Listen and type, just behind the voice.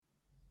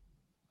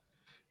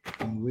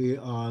We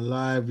are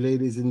live,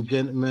 ladies and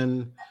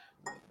gentlemen.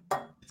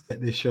 Let's get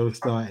this show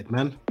started,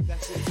 man.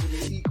 That's it for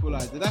the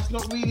equalizer. That's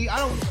not really.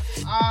 I'm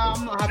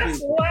not happy.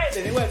 That's alright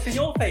then. It works in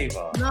your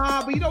favour.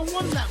 Nah, but you don't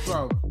want that,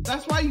 bro.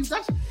 That's why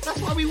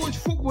why we watch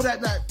football.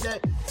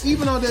 That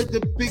even though the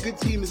bigger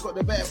team has got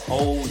the better.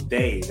 Whole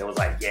day they was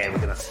like, yeah, we're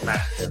gonna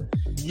smash them.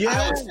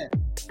 Yeah.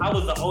 I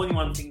was the only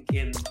one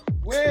thinking,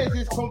 where is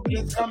this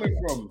confidence coming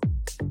from?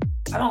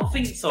 I don't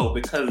think so,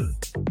 because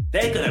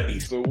they're gonna be.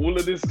 So all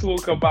of this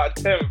talk about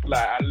 10th,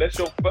 like, unless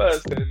you're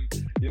first, then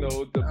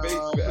the base.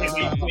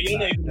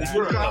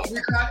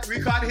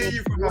 We can't hear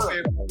you from up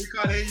here. We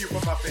can't hear you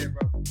from up here,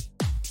 bro.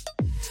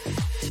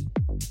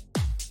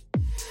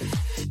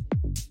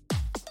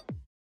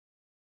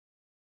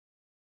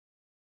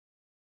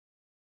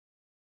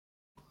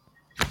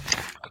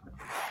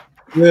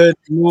 Good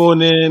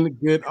morning,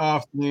 good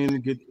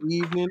afternoon, good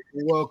evening,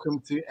 and welcome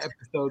to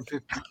episode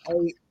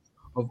 58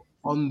 of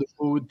On the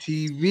Board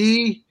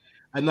TV.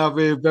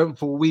 Another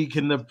eventful week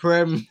in the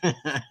Prem.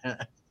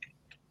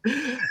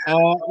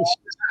 Out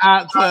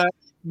to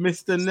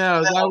Mr.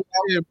 Nels. How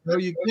are you, bro?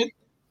 You good?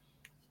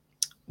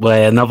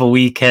 Well, another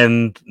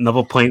weekend,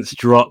 another points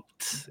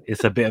dropped.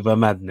 It's a bit of a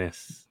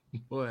madness.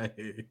 Boy,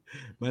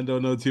 man,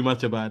 don't know too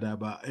much about that,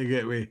 but you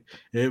get me.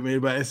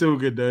 But it's all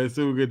good though. It's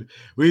all good.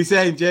 What are you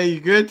saying, Jay? You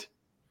good?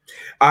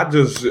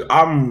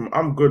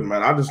 I'm good,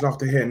 man. I just love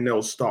to hear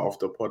Nels start off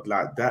the pod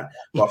like that.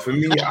 But for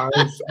me,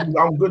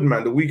 I'm good,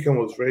 man. The weekend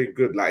was very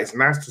good. Like, it's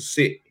nice to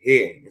sit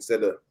here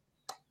instead of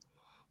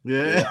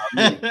yeah.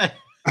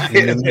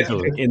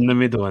 in the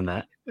middle on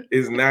that.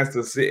 It's nice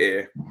to sit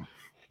here.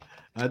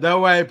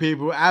 Don't worry,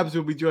 people. Abs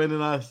will be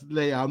joining us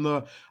later.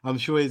 I'm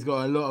sure he's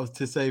got a lot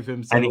to say for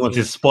himself. And he wants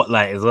his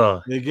spotlight as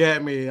well. You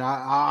get me?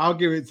 I'll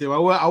give it to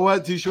him. I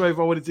weren't too sure if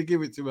I wanted to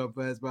give it to him at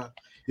first, but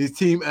his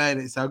team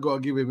earned it, so I got to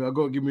give him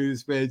the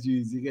spare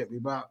dues. You get me?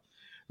 But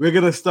we're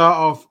gonna start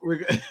off.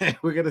 We're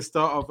gonna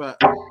start off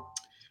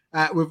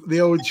at with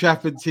the Old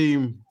Trafford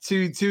team.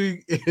 Two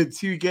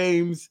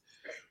games,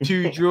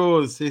 2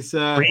 draws. It's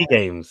 3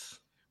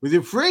 games. Was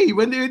it 3?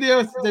 When did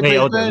they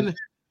play Burnley?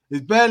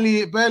 It's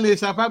Burnley and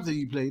Southampton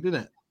you played,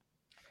 didn't it?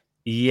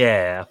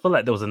 Yeah, I feel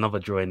like there was another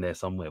draw in there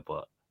somewhere,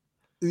 but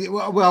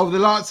well, the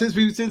last since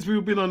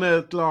we've been on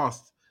there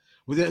last.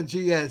 Was it?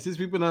 Yeah, since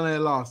we've been on there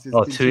last.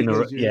 It's 2 in a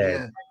row.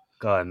 Yeah.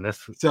 Go on. That's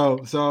so.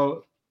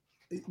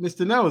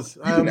 Mr. Nels,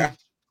 the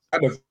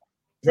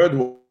third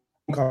one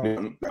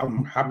coming.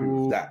 I'm happy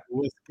with that.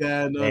 What's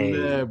going on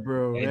there,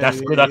 bro? Hey, that's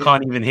good. I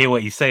can't even hear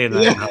what you're saying.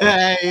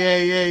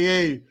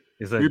 Yeah.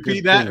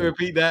 Repeat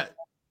that.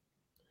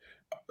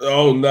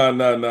 Oh no!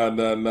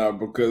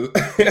 Because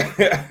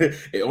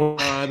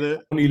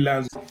it only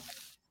lands.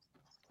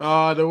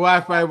 Oh, the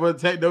Wi-Fi won't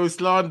take no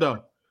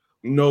slander.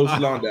 No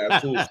slander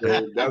at all.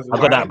 So that's I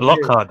got that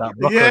blocker.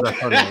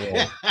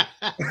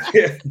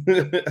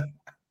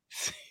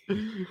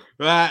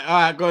 Right, all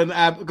right. Go on,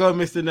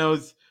 Mr.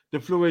 Nels. The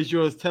floor is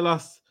yours. Tell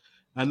us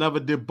another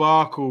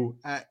debacle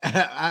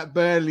at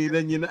Burnley,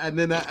 and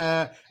then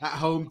at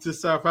home to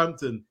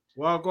Southampton.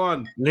 Well, go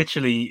on.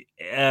 Literally,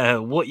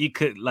 what you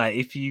could like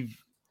if you've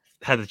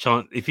had a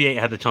chance. If you ain't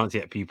had the chance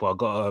yet, people, I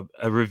got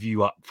a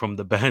review up from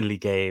the Burnley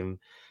game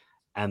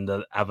and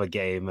the other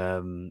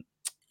game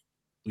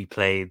we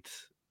played.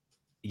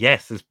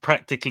 Yes, it's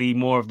practically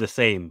more of the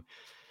same.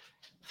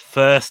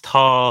 First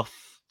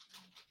half,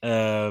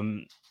 I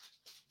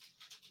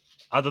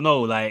don't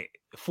know, like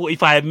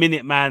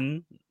 45-minute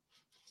man,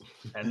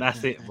 and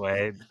that's it,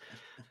 boy.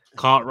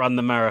 Can't run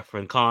the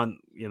marathon, can't,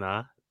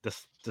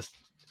 just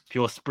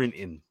pure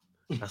sprinting.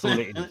 That's all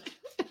it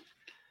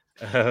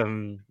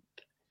is.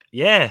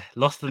 Yeah,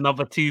 lost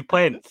another 2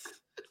 points.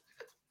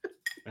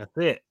 That's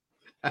it.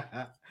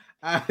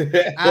 As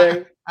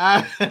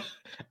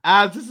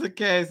is the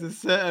case, a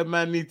certain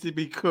man needs to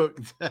be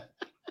cooked.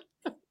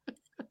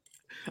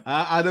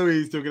 I know what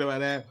he's talking about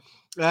there.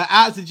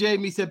 Out to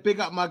Jamie, said, big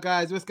up my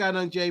guys. What's going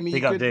on, Jamie?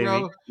 Big you up, good, Jamie.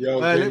 bro? Yo,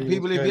 Look,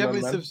 people, if you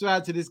haven't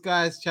subscribed to this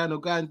guy's channel,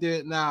 go and do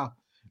it now.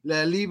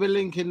 Leave a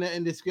link in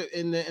the script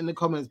in the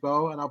comments,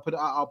 bro, and I'll put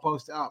it out. I'll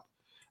post it up.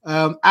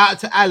 Out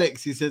to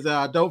Alex, he says,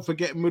 don't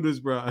forget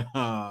Middlesbrough.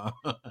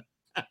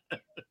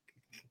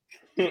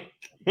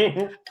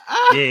 Yeah,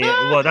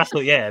 well, that's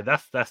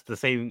the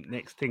same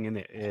next thing, isn't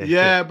it?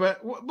 Yeah,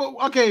 but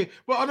okay,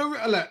 but on the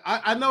look,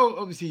 I know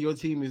obviously your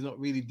team is not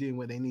really doing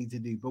what they need to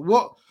do, but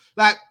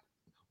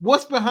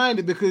what's behind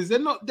it? Because they're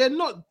not,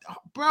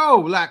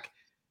 bro. Like,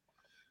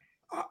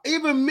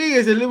 even me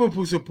as a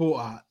Liverpool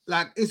supporter,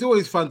 like, it's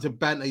always fun to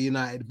banter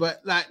United,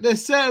 but like,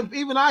 there's certain,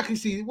 even I can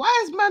see, why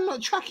is man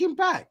not tracking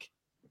back?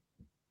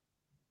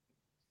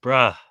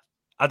 Bruh,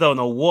 I don't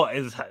know what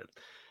is.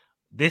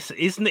 This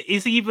isn't.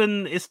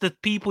 It's the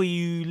people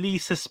you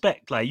least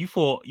suspect. Like, you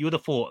would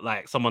have thought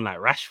like someone like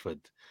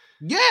Rashford,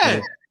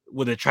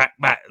 would have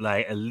tracked back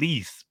like at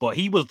least, but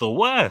he was the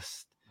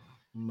worst.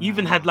 You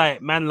even had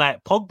like man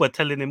like Pogba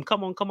telling him,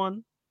 "Come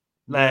on,"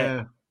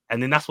 like,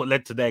 and then that's what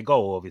led to their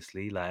goal,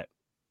 obviously. Like,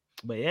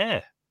 but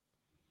yeah,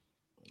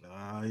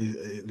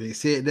 They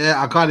see it there.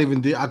 I can't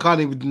even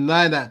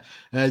deny that.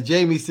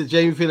 Jamie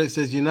Phillips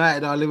says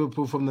United are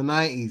Liverpool from the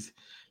 90s.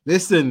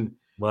 Listen,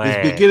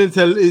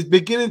 it's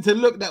beginning to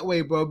look that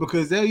way, bro.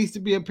 Because there used to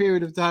be a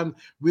period of time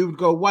we would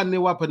go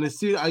 1-0 up, and as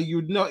soon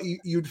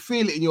you'd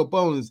feel it in your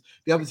bones.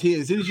 The other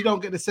team, as soon as you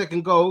don't get the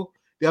second goal,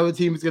 the other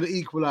team is going to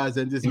equalize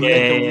and just make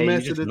a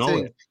mess of the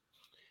thing.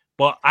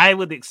 But I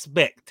would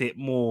expect it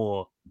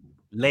more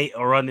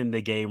later on in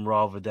the game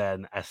rather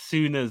than as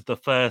soon as the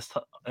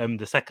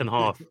second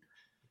half,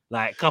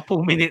 like a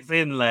couple minutes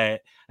in,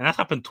 like, and that's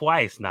happened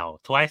twice in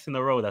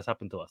a row. That's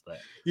happened to us. Like,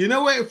 you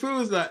know what it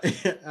feels like,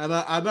 and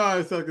I know I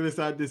was going to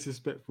sound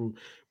disrespectful,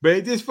 but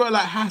it just felt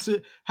like Hassel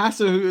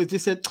who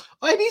just said,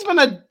 "Oh, these men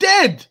are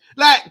dead.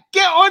 Like,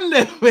 get on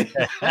them."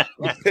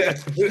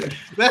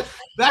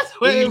 that's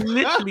what he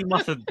literally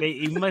must have.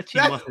 He must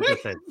have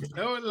just said.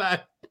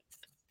 Like,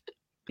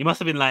 he must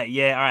have been like,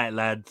 "Yeah, all right,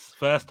 lads.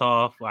 First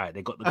half, all right,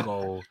 they got the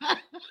goal.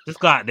 Just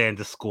go out there and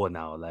just score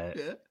now. Like,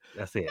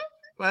 that's it."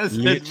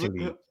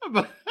 Literally.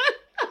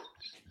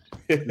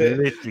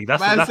 Literally,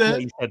 that's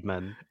what he said,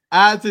 man.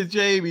 Out to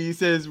Jamie, he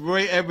says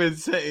Roy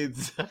Evans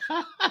settings.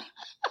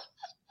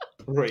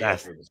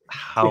 That's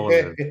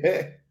howling.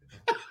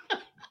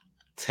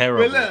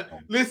 Terrible. But look,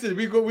 listen,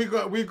 we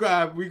got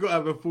to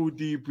have a full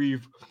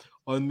debrief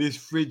on this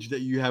fridge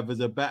that you have as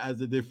a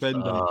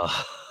defender.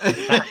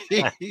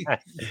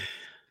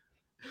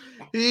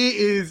 He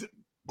is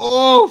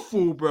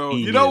awful, bro.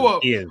 You know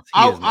what?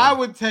 I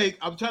would take.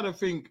 I'm trying to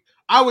think.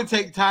 I would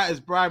take Titus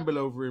Bramble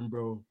over him,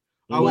 bro.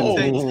 I would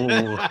take.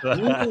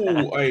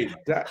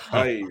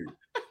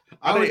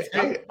 I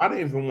don't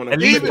even want to.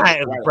 Leave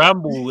Titus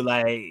Bramble,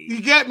 like,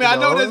 you get me. I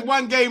know there's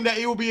one game that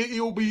he'll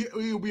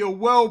be a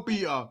world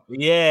beater.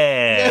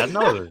 Yeah, I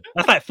know.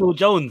 That's like Phil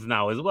Jones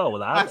now as well.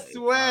 Like, I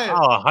swear.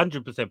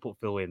 100% put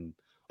Phil in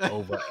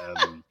over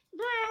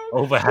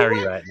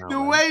Harry right now.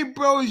 The way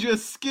bros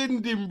just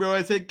skinned him, bro.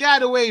 I said,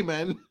 get away,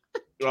 man.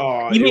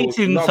 He makes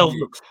himself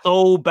look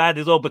so bad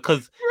as well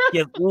because he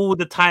has all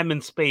the time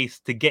and space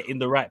to get in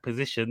the right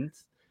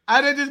positions.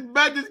 And then just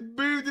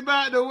moved him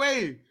out of the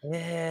way.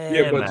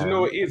 Yeah, but you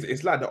know what it is?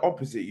 It's like the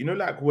opposite. You know,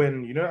 like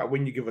when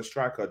you give a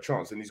striker a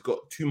chance and he's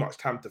got too much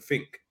time to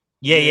think.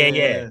 Yeah.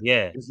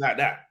 It's like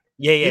that.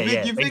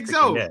 Yeah. You think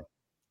so?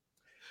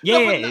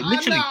 Literally.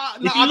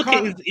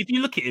 If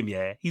you look at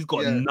him, he's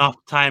got enough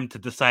time to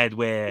decide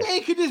where. Yeah, he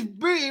could just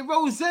boot it,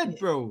 roll Z,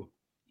 bro.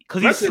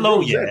 Because he's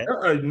slow,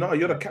 No,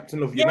 you're the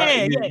captain of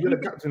United. You're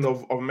the captain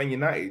of Man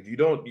United. You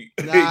don't.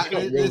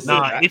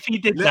 If he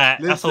did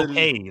that, that's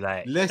okay.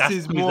 Like, less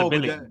is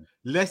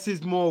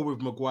more with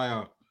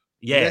Maguire.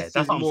 Yeah,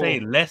 that's what I'm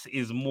saying. Less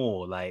is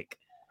more. Like,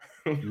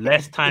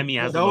 less time he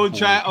has. Don't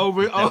try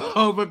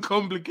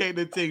overcomplicate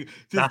the thing.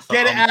 Just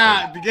get it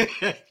out.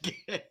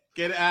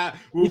 Get it out.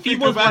 We'll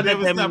think about the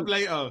other stuff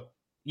later.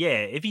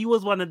 Yeah, if he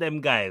was one of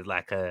them guys,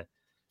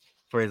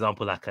 for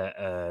example, like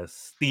a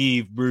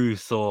Steve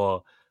Bruce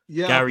or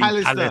Gary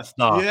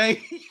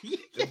Pallister.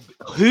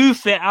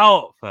 Hoof it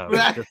out, fam.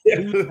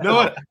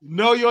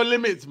 Know your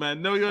limits,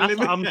 man. Know your limits.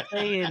 That's what I'm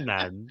saying,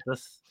 man.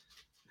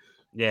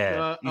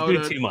 You're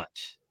doing too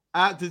much.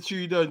 Out to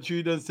Trudon.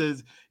 Trudon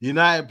says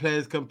United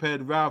players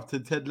compared Ralph to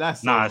Ted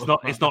Lasso. No,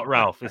 it's not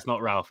Ralph. It's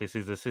not Ralph. It's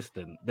his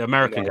assistant, the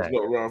American guy. It's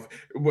not Ralph.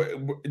 What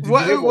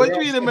do you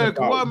mean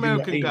American? What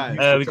American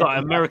guy? We got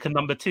American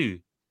number 2.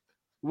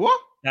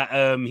 What?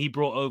 That he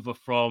brought over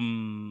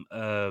from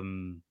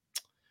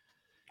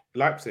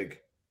Leipzig.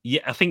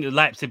 Yeah, I think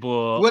Leipzig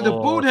or the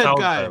bald-headed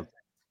guy.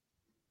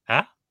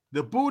 Huh?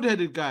 The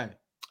bald-headed guy.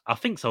 I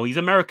think so. He's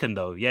American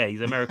though. Yeah, he's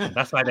American.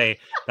 That's why they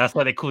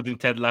called him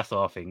Ted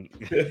Lasso, I think.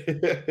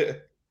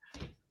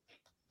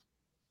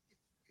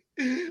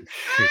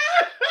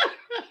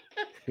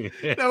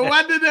 No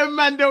wonder them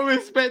man don't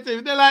respect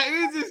him. They're like,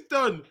 who's this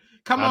done?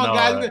 Come on,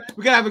 guys.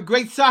 We're gonna have a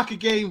great soccer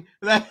game.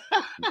 Like,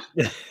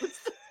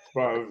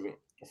 fam,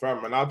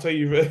 and I'll tell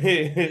you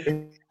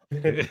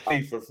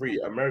for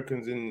free.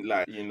 Americans in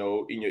in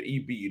your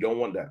EB, you don't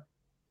want that.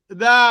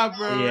 Nah,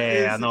 bro.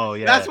 Yeah, I know.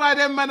 Yeah, that's why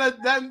them man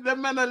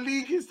are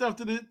leaking stuff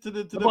to the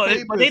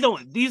papers. But they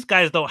don't. These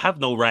guys don't have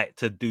no right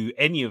to do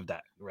any of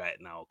that right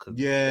now because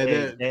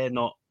they're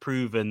not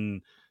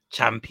proven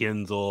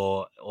champions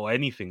or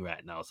anything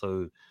right now.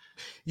 So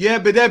yeah,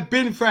 but they've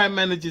been throwing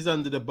managers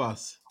under the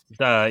bus.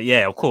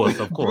 Yeah, of course.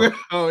 Bro,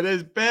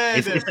 there's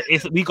bad.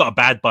 We got a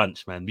bad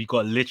bunch, man. We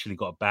literally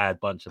got a bad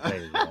bunch of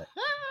players. Right?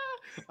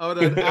 Hold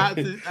on, out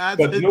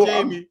to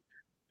Jamie.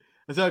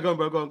 Sorry, go on,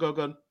 bro.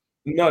 Go on.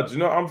 No, do you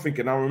know what I'm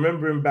thinking? I'm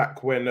remembering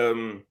back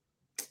when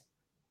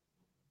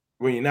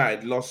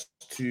United lost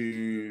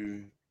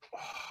to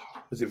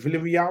was it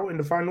Villarreal in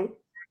the final?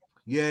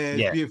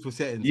 Yeah. Beautiful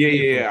settings.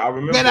 Yeah. I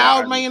remember. Get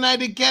out, Man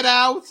United! Get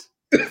out!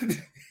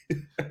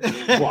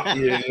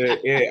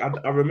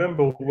 I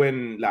remember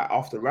when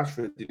after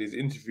Rashford did his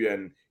interview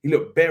and he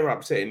looked bare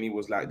upset and he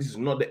was like, "This is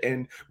not the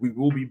end. We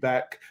will be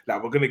back.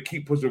 We're gonna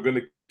keep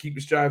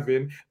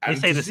striving." And they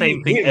say the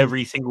same thing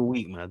every single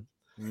week, man.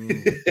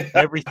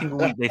 Every single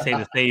week they say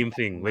the same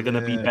thing. We're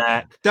gonna be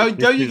back. Don't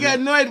you get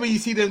annoyed when you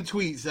see them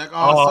tweets? Like,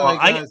 sorry,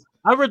 guys.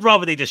 I would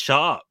rather they just shut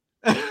up.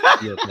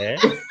 You okay?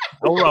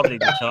 I would rather they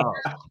shut up.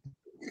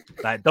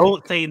 Like,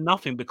 don't say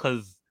nothing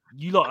because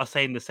you lot are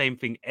saying the same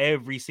thing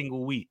every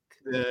single week.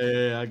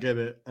 Yeah, I get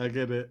it. And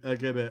then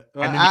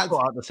Right, you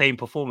put out the same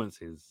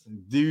performances.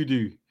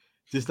 do.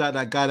 Just like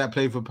that guy that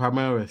played for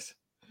Palmeiras.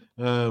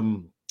 What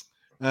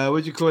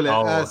do you call it?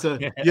 Oh. So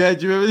yeah,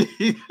 do you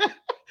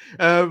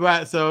remember?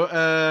 Right, so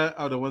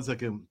hold on 1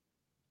 second.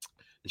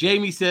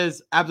 Jamie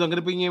says, Abs, I'm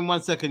gonna bring you in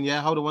 1 second.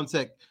 Yeah, hold on 1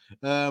 sec.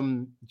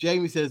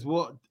 Jamie says,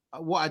 what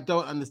I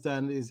don't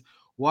understand is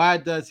why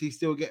does he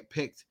still get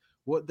picked?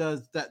 What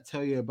does that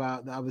tell you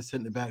about the other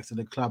centre backs of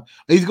the club?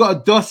 He's got a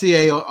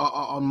dossier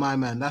on my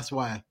man. That's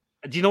why.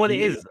 Do you know what it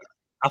is?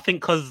 I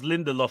think because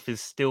Lindelof is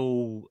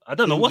still. I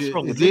don't know Injured. what's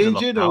wrong with Is he Lindelof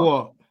injured now. or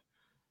what?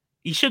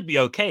 He should be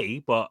okay,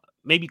 but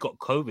maybe got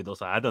COVID or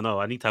something. I don't know.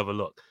 I need to have a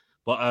look.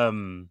 But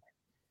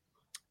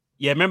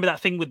yeah, remember that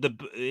thing with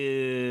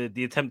the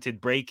attempted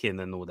break-in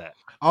and all that?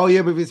 Oh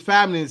yeah, with his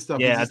family and stuff.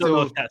 Yeah, I don't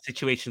know if that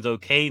situation's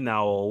okay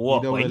now or what.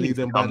 You don't want to leave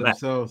them by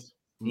themselves.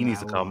 He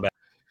needs to come back.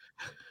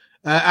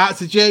 Out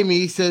to Jamie,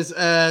 he says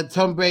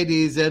Tom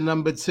Brady is their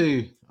number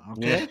 2.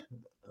 Okay. Yeah.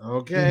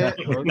 Okay.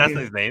 That's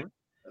his name.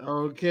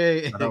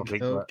 Okay. I don't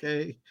think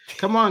okay.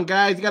 Come on,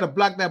 guys. You got to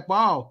block that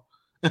ball.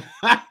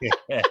 Out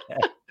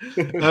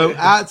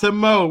to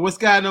Mo. What's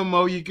going on,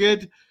 Mo? You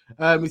good?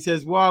 He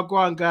says, well, go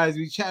on, guys.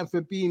 We chatting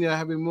for Fabinho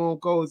having more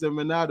goals than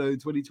Ronaldo in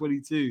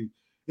 2022.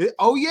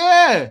 Oh,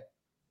 yeah.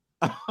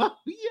 Oh,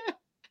 yeah.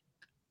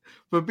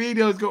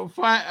 Fabinho's got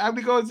 5. How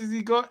many goals has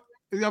he got?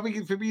 I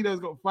think Fabinho's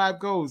got 5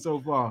 goals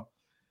so far.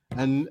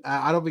 And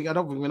I don't think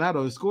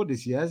Ronaldo has scored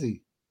this year, has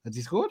he? Has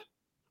he scored?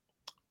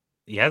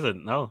 He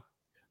hasn't, no.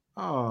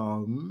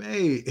 Oh,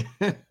 mate.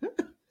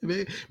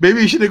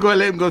 Maybe you should have got to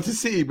let him go to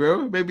City,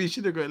 bro. Maybe you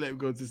should have got to let him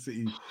go to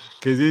City.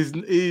 Because he's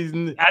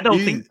I don't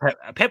think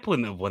Pep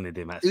wouldn't have wanted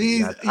him, actually.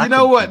 You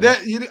know what?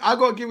 I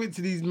got to give it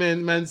to these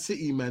men, Man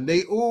City, man.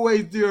 They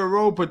always do a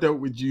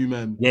rope-a-dope with you,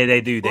 man. Yeah, they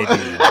do.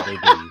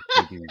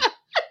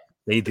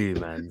 They do,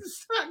 man.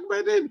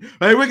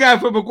 Hey, we're going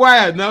for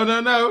Maguire.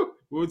 No.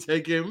 We'll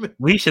take him.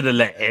 We should have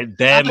let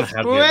them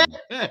have him.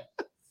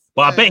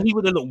 But I bet he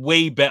would have looked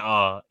way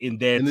better in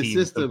their team the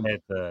system.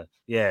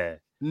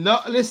 No,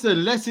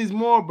 listen, less is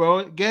more,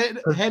 bro. Get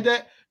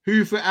header,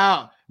 hoof it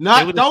out.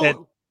 No,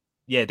 don't.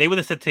 They would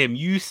have said to him,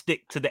 "You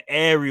stick to the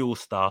aerial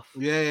stuff."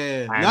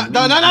 Yeah.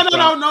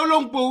 No,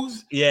 long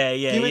balls. Yeah.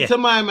 Give it to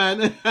my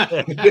man.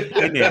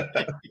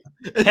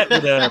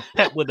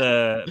 Pep would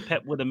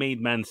have made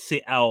man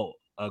sit out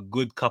a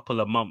good couple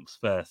of months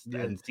first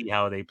and see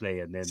how they play,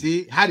 and then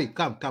see Harry,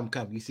 come.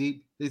 You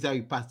see, this is how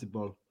you pass the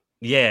ball.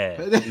 Yeah,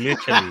 literally.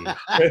 Should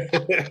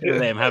have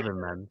let him have him,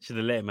 man. Should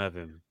have let him have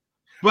him.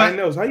 But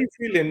Nels, how you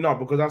feeling now?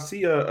 Because I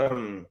see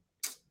someone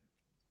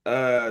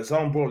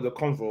brought up the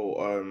convo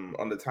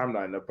on the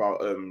timeline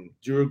about do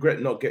you regret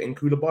not getting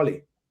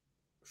Koulibaly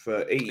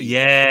for 80?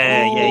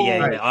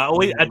 Yeah.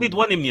 I did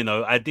want him,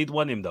 I did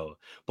want him though.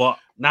 But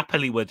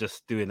Napoli were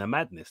just doing a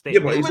madness. But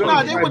it's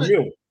only 5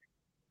 mil.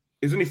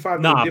 It's only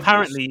 5 mil. No,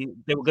 apparently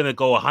they were gonna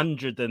go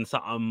 100 and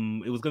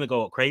something. It was gonna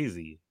go up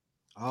crazy.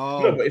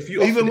 Oh, no, but if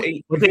you even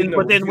but then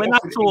when I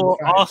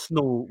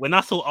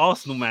saw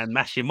Arsenal man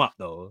mash him up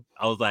though,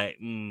 I was like,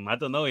 I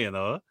don't know,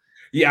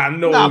 Yeah, I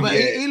know. No, but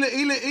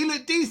he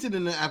looked decent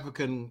in the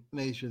African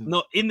nations.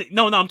 No,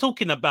 I'm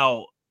talking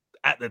about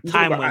at the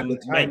time when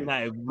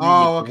United.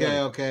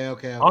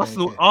 Okay.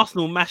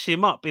 Arsenal mash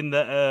him up in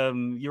the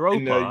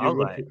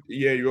Europa.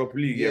 Europa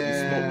League.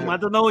 Yeah, I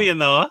don't know,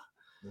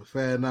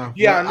 Fair enough.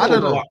 Yeah, I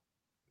don't know.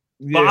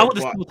 But I would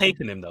have still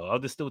taken him though. I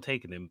would have still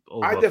taken him.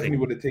 I definitely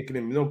would have taken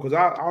him, because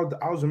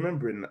I was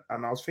remembering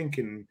and I was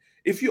thinking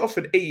if you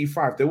offered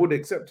 85, they would have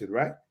accepted,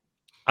 right?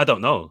 I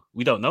don't know.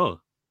 We don't know.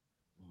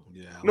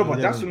 Yeah.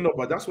 But that's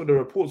what the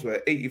reports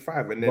were,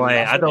 85, and then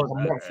I don't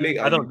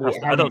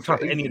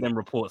trust any of them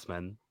reports,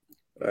 man.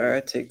 I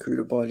take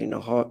Koulibaly in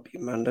a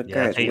heartbeat, man.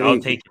 I'll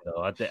take it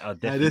though. I'll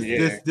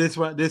definitely.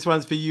 This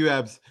one's for you,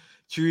 Abs.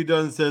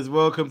 Trudon says,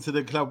 "Welcome to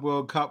the Club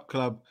World Cup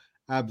Club."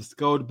 Abs,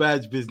 gold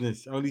badge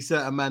business. Only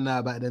certain man know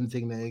about them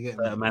things that you get.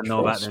 Certain man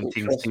know about them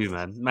things too,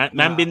 man.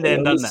 Man been there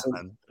and done that,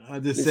 man.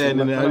 I'm just saying,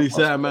 only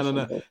certain man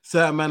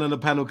on the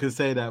panel can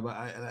say that. But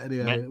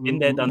anyway, been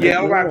there, done that. Yeah,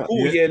 all right,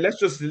 cool. Yeah, let's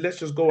just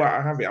go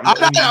out and have it. I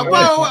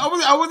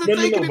wasn't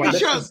taking any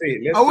shots.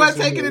 I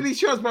wasn't taking any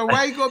shots, but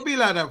why you gotta be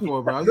like that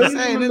for, bro? I'm just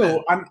saying.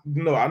 I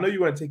know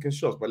you weren't taking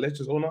shots, but let's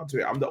just own up to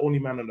it. I'm the only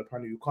man on the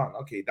panel who can't.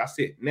 Okay, that's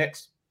it.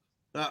 Next.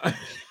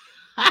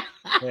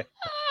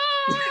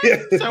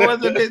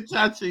 Someone's a bit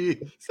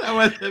touchy.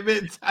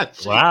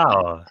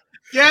 Wow.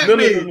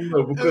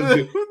 No.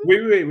 Because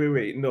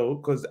wait. No,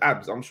 because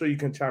Abs, I'm sure you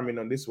can chime in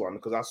on this one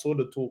because I saw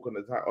the talk on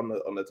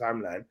the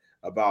timeline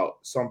about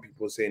some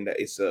people saying that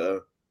it's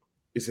an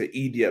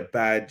idiot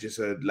badge. It's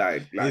a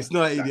like it's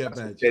not an idiot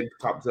badge. Dead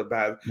cups a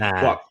badge.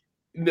 Nah. But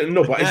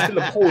no, but it's still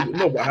a code.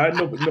 No,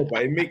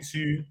 but it makes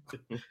you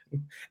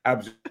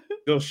Abs.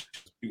 No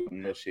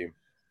shame.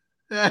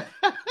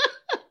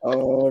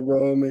 Oh,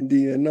 Roman, do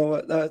you know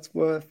what that's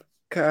worth?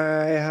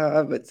 Kai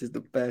Havertz is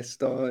the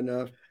best on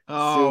earth.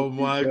 Oh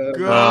my Silky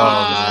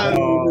god!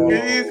 Oh,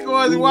 He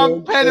scores we one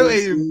won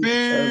penalty.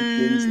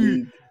 Champions Boo!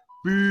 League.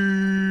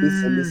 Boo!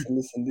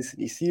 Listen.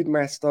 You see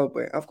my star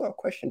boy. I've got a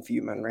question for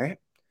you, man, right?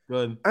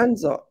 Go on.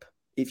 Hands up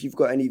if you've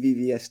got any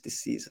VVS this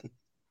season.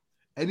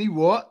 Any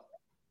what?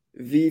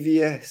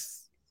 VVS.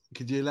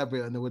 Could you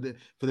elaborate on that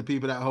for the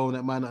people at home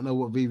that might not know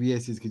what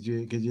VVS is? Could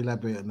you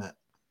elaborate on that?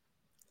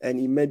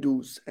 Any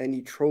medals,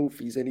 any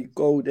trophies, any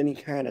gold, any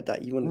kind of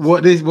that you want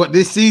to What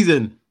this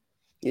season?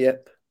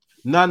 Yep.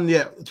 None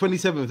yet.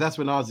 27th. That's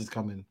when ours is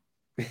coming.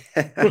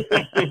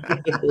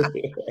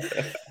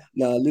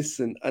 Now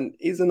listen, and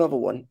here's another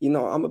one. You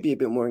know, I'm gonna be a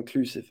bit more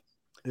inclusive.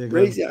 Yeah, go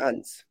Raise on. your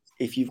hands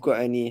if you've got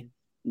any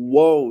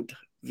world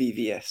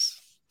VVS.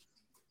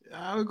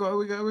 We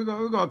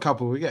got a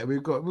couple. We've had Yeah, we've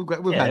that. got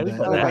We've that. had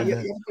that.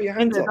 You put your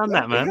Been hands there, up. done You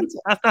that, put your man. hands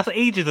up. That's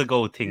ages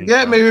ago, thing.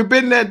 Get fam. me. We've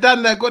been there,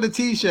 done that. Got the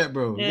t-shirt,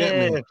 bro. Get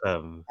Yeah, me.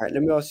 fam. All right,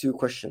 let me ask you a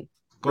question.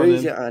 Go on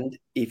Raise then. your hand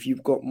if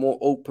you've got more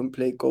open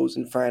play goals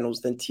in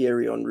finals than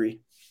Thierry Henry.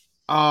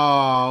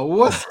 Oh,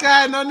 what's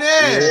going on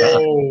there?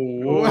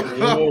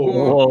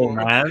 Whoa,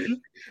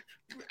 man.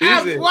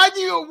 Abs, Is it? why do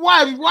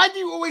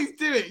you always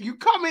do it? You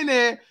come in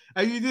here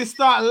and you just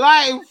start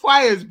lighting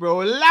fires,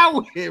 bro.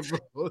 Allow it, bro.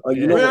 Oh,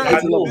 you know Yeah, what? I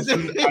know. Is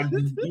it-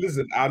 And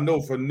listen, I know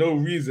for no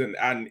reason.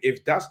 And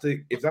if that's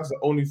the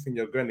only thing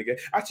you're going to get,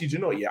 actually, do you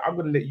know what? Yeah, I'm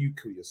going to let you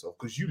kill yourself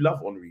because you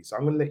love Henri. So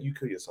I'm going to let you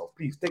kill yourself.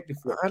 Please take the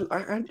floor.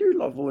 I do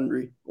love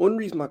Henry.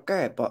 Henry's my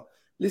guy, but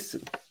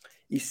listen,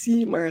 you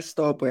see my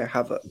star boy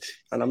Havertz,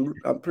 and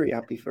I'm pretty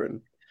happy for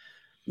him.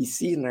 You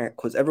see that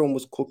because everyone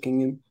was cooking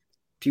him,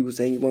 people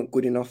saying he wasn't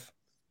good enough,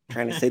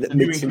 trying to say that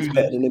You Mixon's included.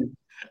 better than him.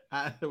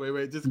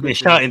 Wait, just You've been quickly.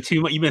 shouting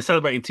too much. You've been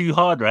celebrating too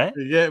hard, right?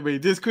 Yeah,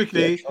 wait, just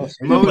quickly. Yeah,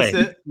 trust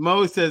me.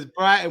 Mo says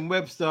Brighton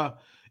Webster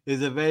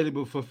is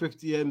available for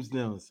 50 M's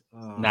now.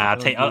 Oh, Nah,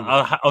 don't do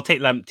that. I'll take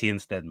Lamptey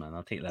instead, man.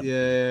 I'll take Lamptey.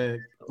 Yeah,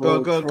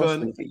 Bro, go trust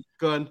on. me.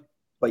 Go on.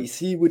 But you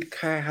see, with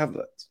Kai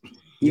Havertz,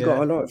 he Yeah.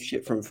 got a lot of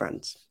shit from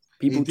fans.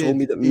 People He told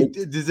me did. that He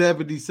did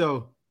deservedly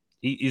so.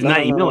 He's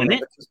 90 mil, isn't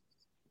it?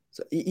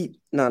 So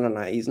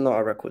no, he's not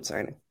a record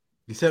signing.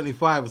 He's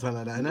 75 or something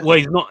like that, isn't it? Well,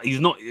 he's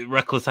not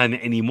record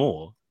signing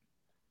anymore.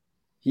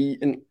 He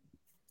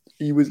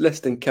was less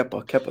than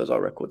Kepa. Kepa's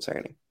our record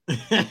signing.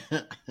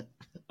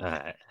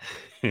 Alright.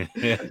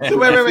 So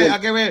wait.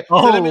 Okay, wait. So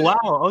Oh let me- wow!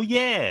 Oh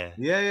yeah.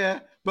 Yeah.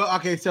 But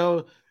okay,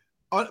 so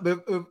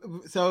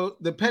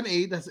the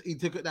penalty he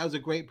took it. That was a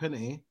great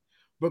penalty.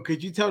 But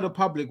could you tell the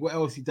public what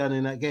else he done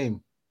in that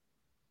game?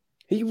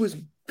 He was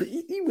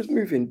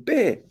moving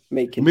bare,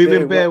 making Moving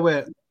bare bare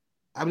where?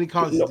 How many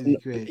chances did he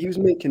create? He was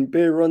making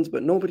bare runs,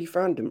 but nobody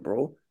found him,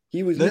 bro.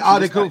 He was. They literally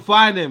just couldn't like,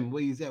 find him.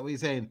 What are you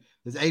saying?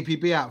 There's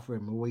APB out for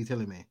him, or what are you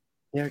telling me?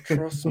 yeah,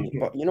 trust me.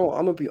 But you know what?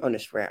 I'm gonna be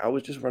honest, right? I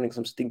was just running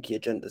some stinky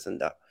agendas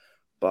and that,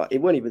 but it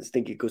wasn't even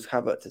stinky because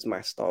Havertz is my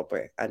star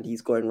boy, and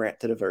he's going right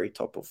to the very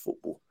top of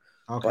football.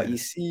 Okay. But you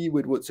see,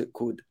 with what's it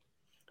called?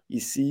 You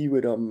see,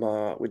 with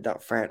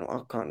that final,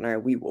 I can't lie,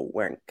 we were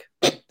wank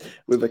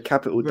with a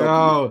capital W.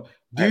 Bro,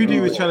 Duty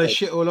was know. trying to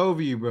shit all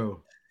over you,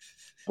 bro.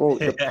 Bro,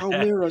 the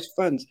Palmeiras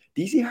fans,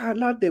 do you see how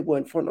loud they were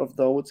in front of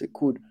the what's it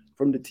called?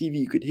 From the TV,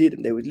 you could hear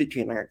them. They was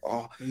literally like,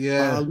 "Oh,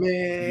 Yeah.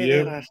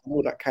 Palmeiras,"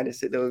 all that kind of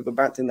shit. They were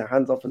bouncing their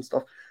hands off and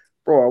stuff.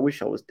 Bro, I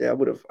wish I was there. I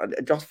would have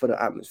just for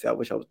the atmosphere. I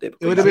wish I was there.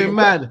 It would have been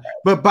mad.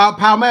 But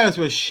Palmeiras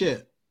was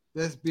shit.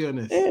 Let's be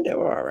honest. Yeah, they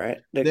were all right.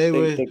 They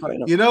were. got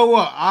enough. You know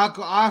what?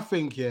 I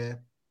think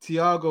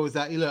Thiago is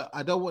that. Look,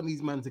 I don't want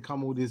these men to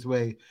come all this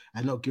way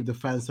and not give the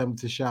fans something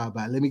to shout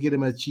about. Let me give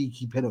them a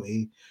cheeky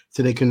penalty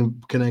so they can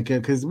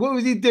because what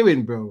was he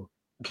doing, bro?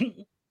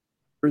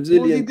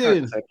 Brazilian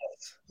doing? tax, I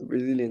guess.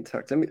 Brazilian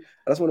tax. I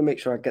just want to make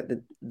sure I get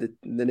the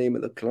name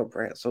of the club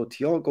right. So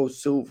Thiago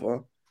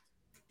Silva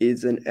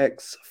is an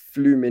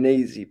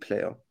ex-Fluminense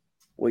player.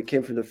 Well, he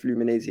came from the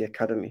Fluminense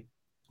Academy.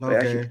 But he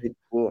actually Okay. played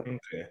for.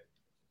 Okay.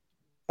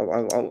 I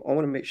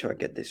want to make sure I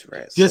get this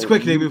right. Just So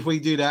quickly you- before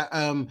you do that,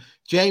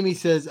 Jamie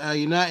says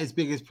United's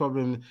biggest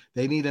problem,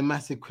 they need a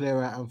massive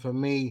clear out, and for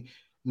me,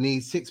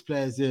 need 6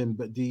 players in.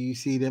 But do you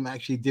see them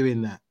actually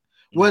doing that?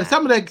 Well, Nah.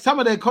 some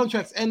of their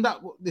contracts end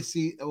up this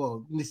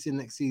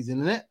next season,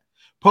 isn't it?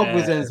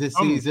 Pogba's ends this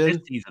season.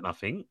 This season, I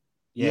think.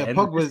 Yeah, end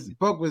of this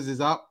Pogba's is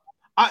up.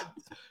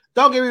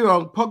 Don't get me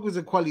wrong, Pogba's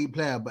a quality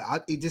player,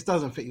 but he just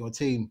doesn't fit your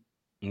team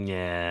season.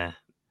 Yeah.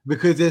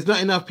 because there's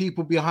not enough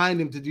people behind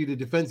him to do the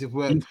defensive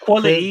work. He's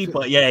quality, For-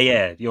 but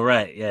yeah, you're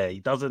right. Yeah, he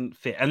doesn't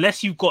fit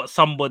unless you've got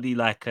somebody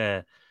like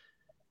a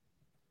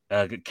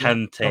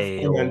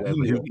Kante or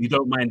whatever, you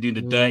don't mind doing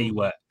the dirty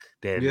work.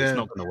 Then Yeah. it's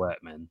not going to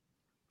work, man.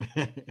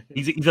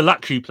 He's a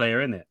luxury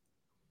player, isn't it?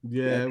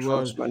 yeah, well,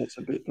 trust, man, it's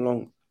a bit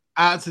long.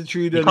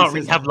 attitude. You and can't it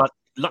really says- have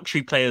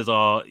luxury players.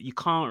 You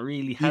can't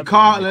really have. You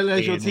can't them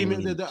unless your in team,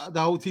 any- the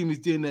whole team is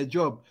doing their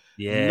job.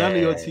 Yeah, None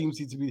of your teams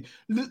seem to be.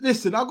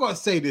 Listen, I gotta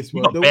say this,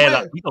 You bro. got The bare way,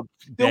 luck- you got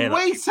the bare way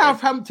luxury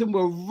Southampton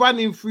were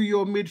running through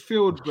your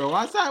midfield, bro.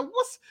 I was like,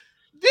 "What's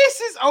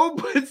this? Is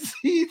open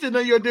season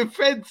on your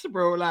defense,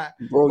 bro." Like,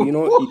 Bro, you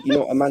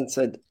know,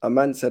 a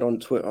man said on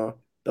Twitter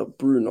that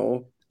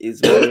Bruno is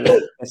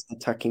the best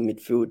attacking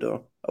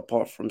midfielder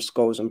apart from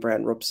Scholes and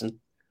Brian Robson.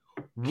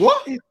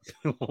 What?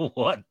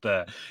 What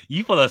the?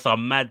 You follow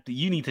some mad.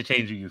 You need to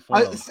change who you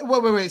follow.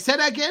 Wait. Say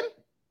that again.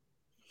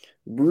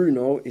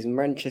 Bruno is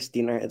Manchester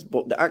United's,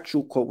 but the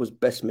actual quote was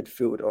best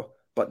midfielder.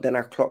 But then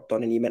I clocked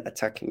on and he meant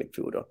attacking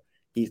midfielder.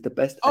 He's the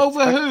best.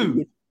 Over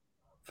who?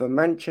 For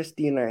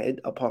Manchester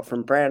United, apart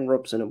from Brian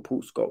Robson and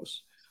Paul Scholes.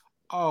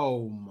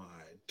 Oh my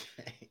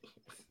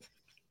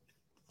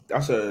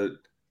God.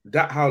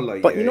 That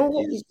highlight. But you know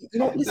what?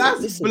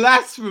 That's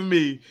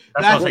blasphemy.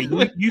 That's what I'm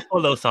saying. You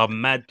follow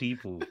some mad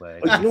people,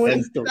 man. You know what it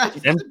is, though?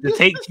 The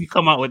takes you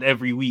come out with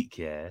every week,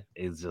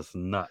 is just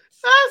nuts.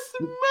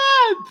 That's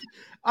mad.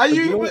 Are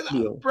you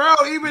know, bro?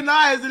 Even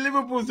I, as a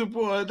Liverpool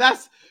supporter,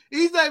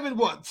 he's not even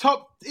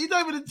top. He's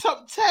not even the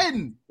top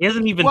 10. He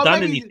hasn't even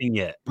done anything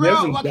yet,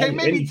 bro. Okay,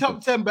 maybe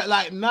top 10, but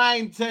like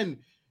 9, 10.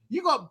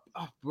 You got,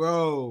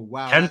 bro.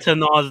 Wow.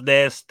 Cantona's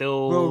there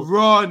still. Bro,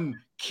 Ron,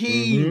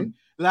 Keane,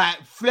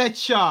 like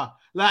Fletcher,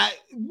 like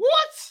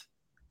what?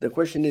 The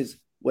question is,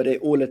 were they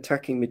all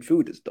attacking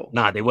midfielders though?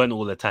 Nah, they weren't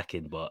all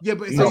attacking, but yeah,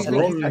 but this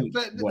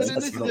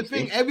is the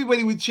thing.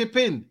 Everybody would chip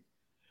in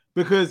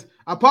because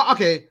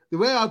the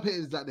way I put it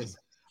is like this: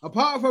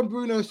 apart from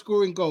Bruno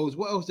scoring goals,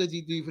 what else does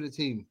he do for the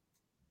team?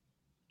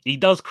 He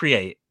does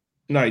create.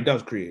 No, he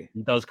does create.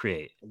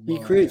 He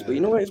creates, but you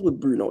know what it is with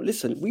Bruno?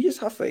 Listen, we just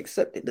have to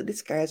accept it that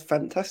this guy is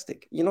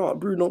fantastic. You know what,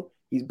 Bruno?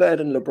 He's better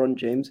than LeBron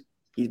James.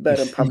 He's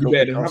better than Pablo.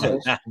 He's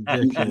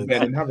better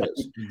than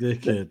Havertz.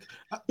 Dickhead.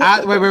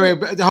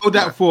 Wait. Hold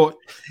that thought.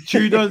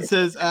 Trudon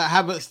says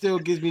Havertz still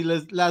gives me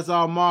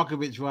Lazar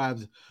Markovic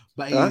vibes,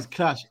 but he's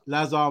clutch.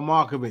 Lazar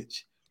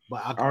Markovic.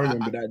 But I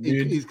remember that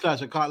dude. He's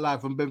clutch. I can't lie.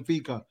 From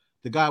Benfica,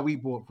 the guy we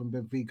bought from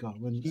Benfica.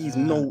 When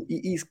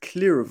he's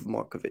clear of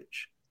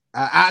Markovic.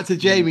 Out to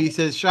Jamie, he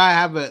says Shy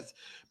Havertz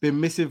been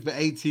missing for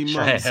 18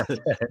 months.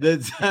 Then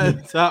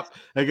turns up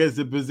against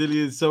the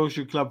Brazilian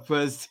Social Club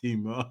first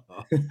team.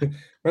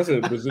 That's a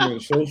Brazilian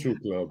Social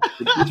Club.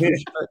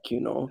 You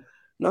know.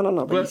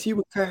 No. But you see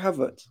with Kai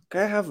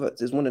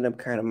Havertz is one of them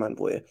kind of man,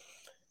 boy.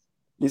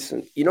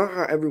 Listen, you know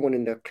how everyone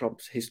in their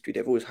club's history,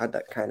 they've always had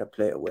that kind of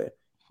player where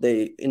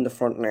they in the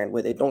front line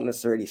where they don't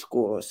necessarily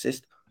score or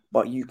assist,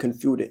 but you can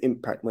feel the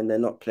impact when they're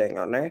not playing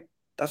out there.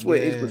 That's what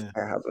it is with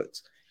Kai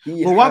Havertz.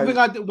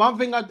 One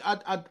thing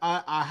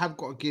I have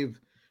got to give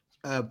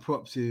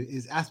props to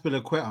is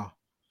Azpilicueta.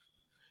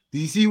 Do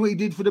you see what he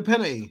did for the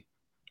penalty?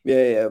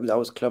 Yeah, that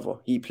was clever.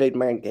 He played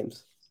mind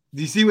games.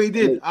 Do you see what he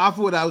did? I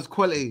thought that was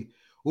quality.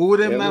 All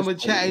them man were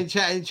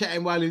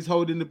chatting while he's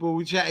holding the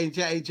ball, chatting,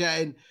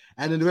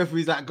 and then the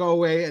referee's like, "Go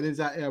away," and he's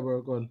like, "Yeah,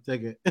 bro, go on,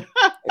 take it."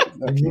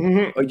 Exactly.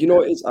 You know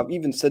what it is? I've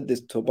even said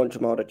this to a bunch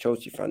of my other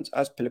Chelsea fans.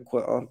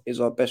 Azpilicueta is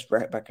our best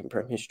right back in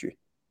Prem history.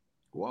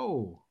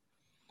 Whoa.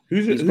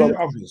 Who's the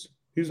others?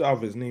 Who's the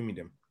others? Name me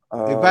them.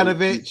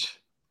 Ivanovic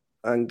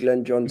and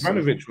Glenn Johnson.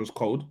 Ivanovic was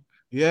cold.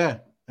 Yeah,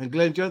 and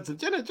Glenn Johnson.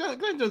 Glenn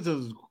Johnson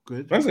was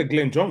good. That's a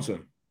Glenn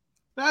Johnson.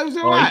 That was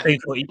all right.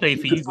 He played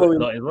for you a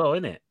lot as well,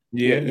 innit?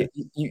 Yeah.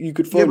 You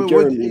could phone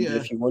Jeremy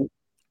if you want.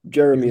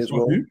 Jeremy as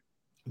well.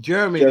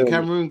 Jeremy, the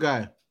Cameroon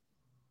guy.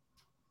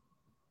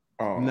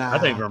 Oh, nah. I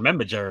don't even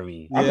remember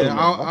Jeremy. Yeah,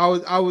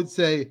 I would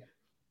say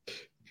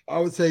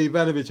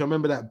Ivanovic. I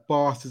remember that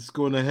bastard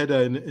scoring a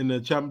header in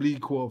the Champions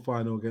League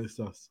quarterfinal against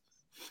us.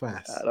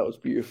 Fast. That was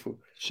beautiful.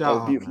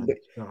 Shout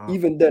out.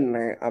 Even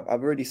then, I've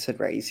already said,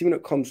 right, you see when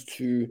it comes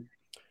to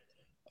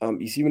like,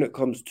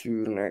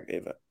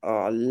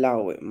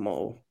 allow it,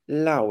 Mo.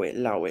 Allow it.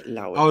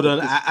 Hold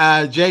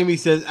on. Jamie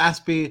says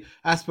Asper,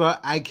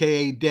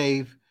 aka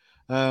Dave,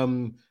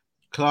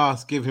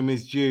 class, give him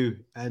his due.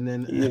 And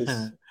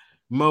then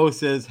Mo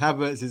says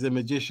Havertz is a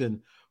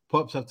magician.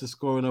 Pops up to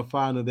score in a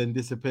final, then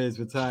disappears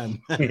for time.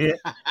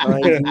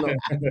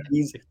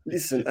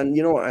 Listen, and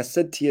you know what? I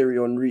said Thierry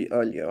Henry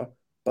earlier,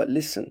 but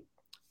listen,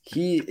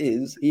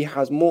 he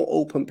has more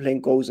open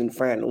playing goals in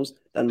finals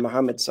than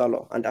Mohamed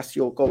Salah, and that's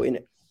your goal,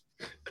 innit?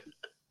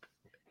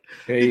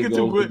 You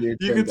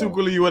can talk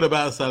all you want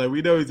about Salah.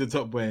 We know he's a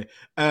top boy.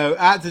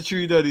 Out to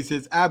Trudeau, he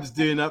says Abs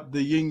doing up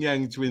the Yin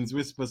Yang Twins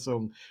whisper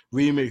song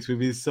remix with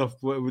his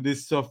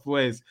soft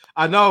voice.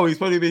 I know he's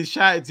probably been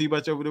shouting too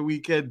much over the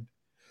weekend.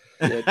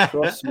 Yeah,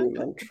 trust me,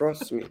 man.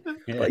 Trust me.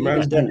 Yeah, but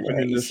man's in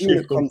the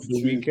shift of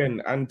the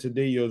weekend, and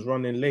today you was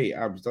running late.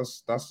 Abs,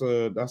 that's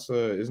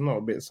it's not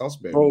a bit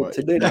suspect. Bro,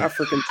 today the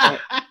African time.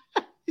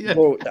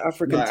 Bro, the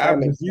African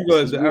time. If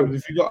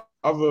you got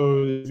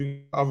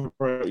other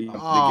priorities,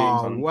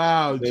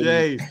 wow,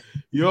 Jay,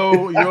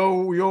 your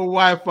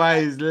Wi-Fi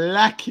is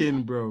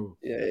lacking, bro.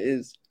 Yeah, it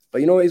is.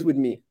 But you know what is with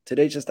me?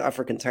 Today's just the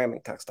African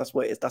timing tax. That's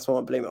what it is. That's what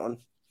I blame it on.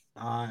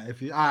 All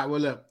right,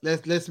 well look,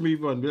 let's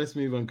move on. Let's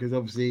move on because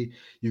obviously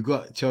you've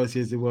got Chelsea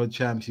as the world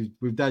champs.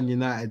 We've done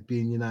United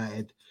being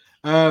United.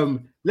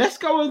 Let's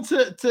go on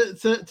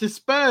to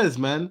Spurs,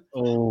 man.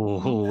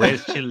 Oh,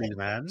 where's Chile,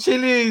 man?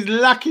 Chile's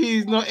lucky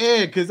he's not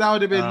here because I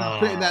would have been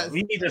putting that.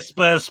 We need a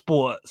Spurs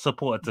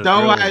supporter.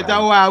 Don't worry.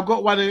 I've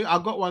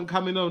got one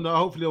coming on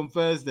hopefully on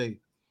Thursday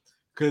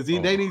because they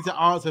need to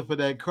answer for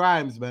their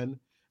crimes, man.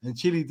 And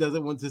Chile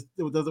doesn't want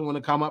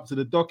to come up to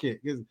the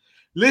docket.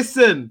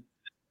 Listen.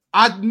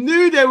 I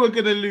knew they were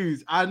gonna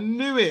lose. I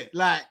knew it.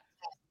 Like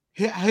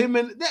him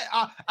and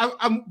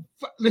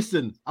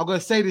listen. I'm gonna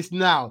say this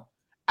now.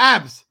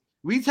 Abs,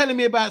 were you telling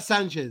me about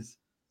Sanchez?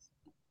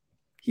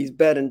 He's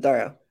better than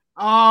Dyer.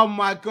 Oh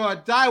my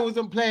God, Dyer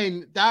wasn't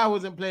playing. Dyer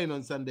wasn't playing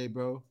on Sunday,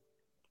 bro.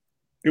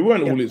 It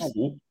wasn't all his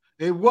fault.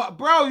 What,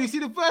 bro? You see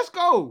the first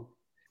goal?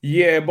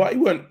 Yeah, but it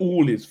wasn't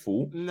all his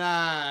fault.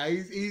 Nah,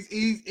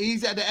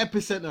 he's at the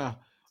epicenter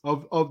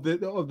of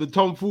the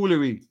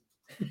tomfoolery.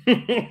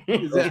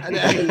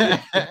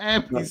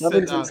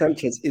 Davinson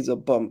Sanchez is a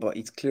bum, but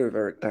he's clear of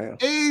Eric Dyer.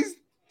 He's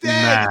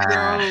dead,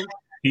 bro.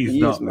 He's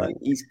He not, is, man.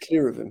 He's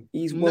clear of him.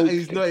 He's not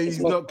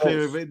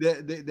clear of it.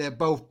 They're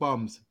both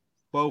bums,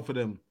 both of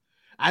them.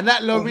 And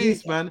that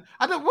Lloris, man,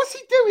 what's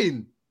he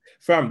doing?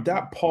 Fam,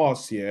 that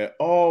pass, yeah.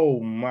 Oh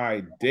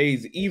my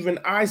days. Even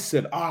I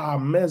said,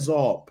 mess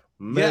up.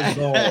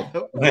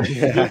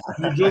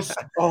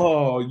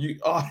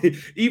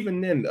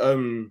 Even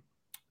then,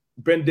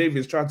 Ben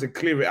Davies tried to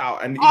clear it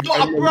out, and he leaps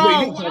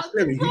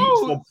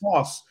for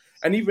pass.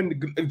 And even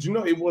do you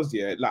know what it was?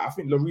 Yeah, like I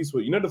think Lloris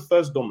was, the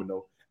first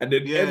domino, and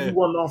then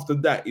everyone after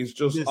that is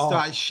just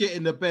start shit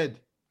in the bed.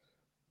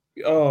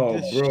 Oh,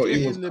 bro,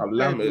 it was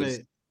calamitous.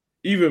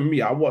 Even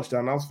me, I watched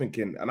that and I was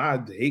thinking, and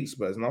I hate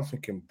Spurs, and I was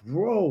thinking,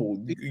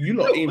 bro, you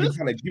lot ain't even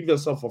trying to give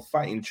yourself a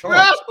fighting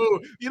chance.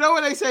 Bro, you know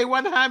what they say,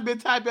 one hand been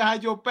tied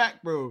behind your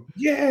back, bro.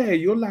 Yeah,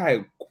 you're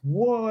like,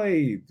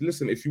 why?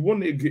 Listen, if you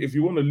want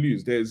to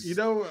lose, there's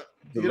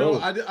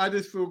I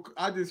just feel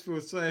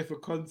sorry for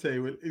Conte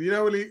when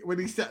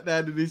he sat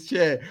down in his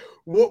chair.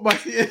 What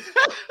must he? Hey,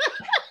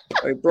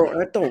 bro,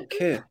 I don't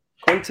care.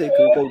 Conte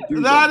can go do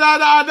that. No,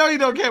 I know you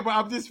don't care, but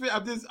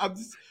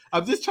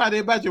I'm just trying to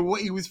imagine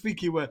what he was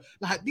thinking. Where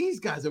like these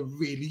guys are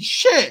really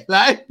shit.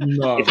 Like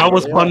if I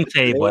was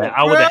Conte, boy,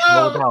 I would have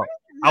held out.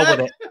 I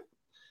would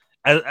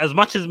have. As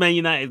much as Man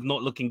United is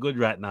not looking good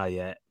right now,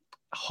 yet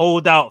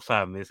hold out,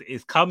 fam.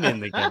 It's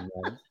coming again,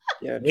 man.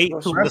 Yeah, wait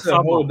till the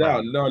summer. Hold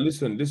out. No,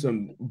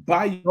 listen.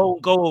 Go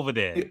over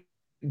there.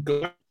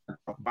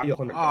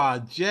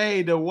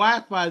 Jay, the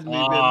Wi-Fi's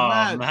moving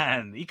mad.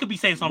 Man, he could be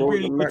saying some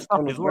really good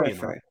stuff as well.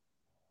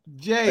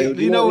 Jay,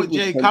 you know what,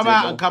 Jay? Come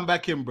out and come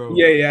back in, bro.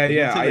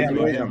 Yeah. I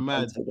am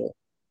mad.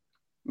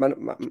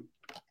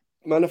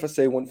 Man, if I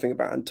say one thing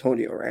about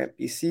Antonio, right?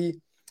 You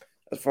see,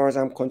 as far as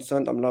I'm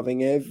concerned, I'm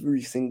loving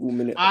every single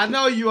minute. I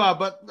know you are,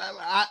 but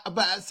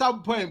at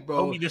some point,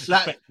 bro,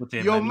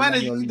 your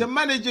manager, the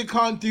manager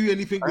can't do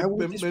anything. I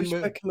will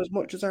disrespect him as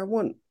much as I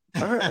want.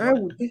 I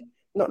would.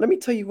 No, let me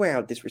tell you why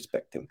I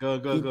disrespect him. Go.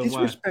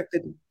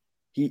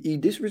 He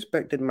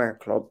disrespected my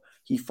club.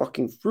 He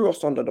fucking threw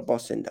us under the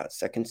bus in that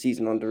second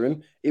season under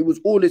him. It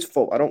was all his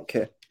fault. I don't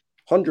care.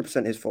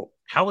 100% his fault.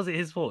 How was it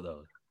his fault,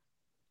 though?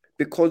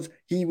 Because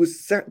he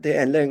was sat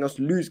there and letting us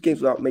lose games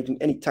without making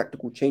any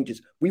tactical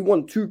changes. We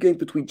won 2 games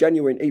between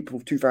January and April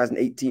of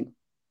 2018.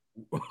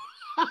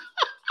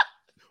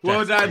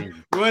 Well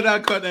done,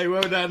 Conte.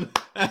 Well done.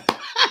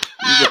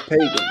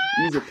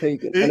 He's a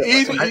pagan.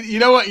 You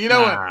know what?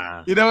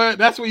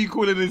 That's what you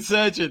call an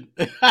insurgent.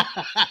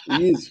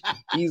 He is.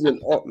 He's an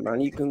op,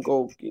 man. You can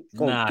go.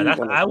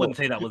 I wouldn't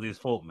say that was his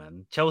fault,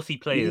 man. Chelsea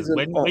players,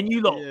 when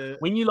you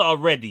lot are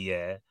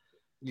ready,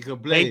 you can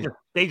blame.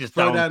 They just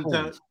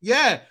down.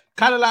 Yeah,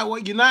 kind of like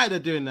what United are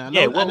doing now.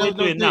 What we're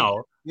doing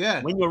now.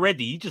 Yeah, when you're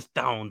ready, you just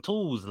down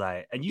tools,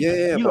 like, and you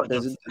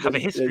have a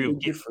history of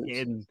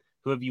getting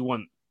whoever you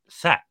want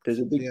sacked. There's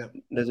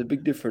a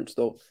big difference,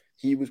 though.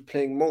 He was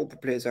playing multiple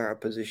players out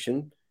of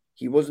position.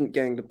 He wasn't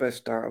getting the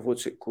best out of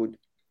what's it called.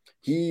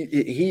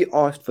 He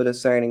asked for the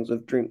signings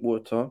of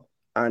Drinkwater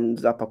and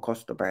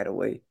Zappacosta, by the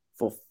way,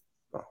 for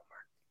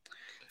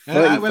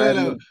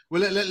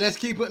let's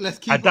keep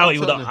it. I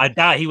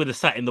doubt he would have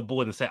sat in the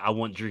board and said, "I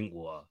want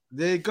Drinkwater."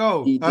 There you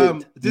go. He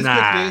did.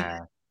 Quickly,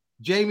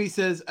 Jamie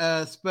says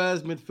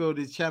Spurs midfield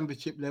is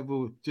championship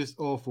level, just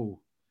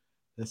awful.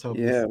 Let's hope.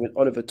 Yeah, with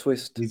Oliver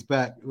Twist. He's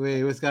back.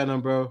 Wait, what's going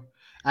on, bro?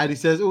 And he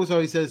says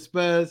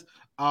Spurs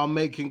are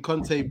making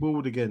Conte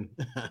bald again.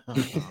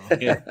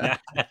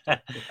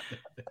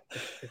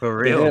 For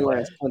real.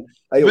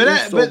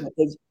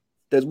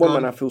 There's one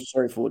man I feel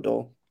sorry for,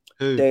 though.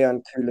 Who?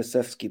 Dejan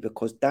Kulusevski,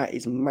 because that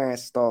is my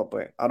star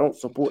boy. I don't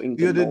support him.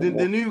 You're the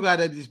new guy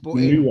that just bought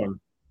in. New one.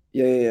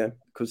 Yeah.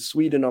 Because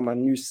Sweden are my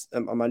new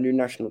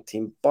national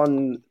team.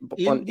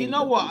 You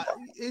know what?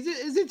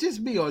 Is it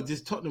just me or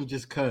just Tottenham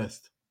just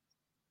cursed?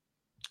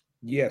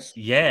 Yes.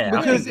 Yeah.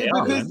 Because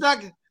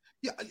like.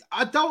 Yeah,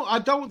 I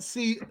don't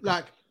see,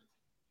 like,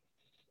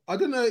 I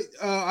don't know.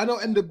 I know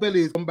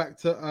Ndebele has gone back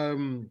to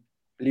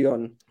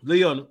Leon.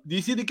 Do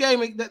you see the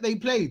game that they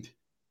played?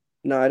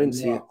 No, I didn't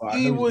see it.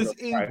 He was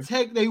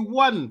integral. They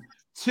won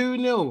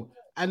 2-0,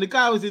 and the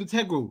guy was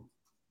integral.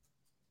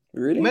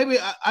 Really? Maybe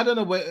I don't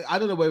know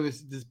where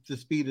it's the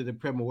speed of the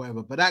Prem or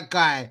whatever. But that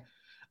guy,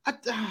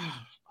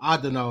 I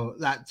don't know.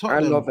 Like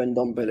Tottenham, I love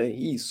Ndombele.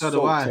 He's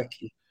so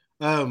techy.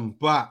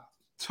 But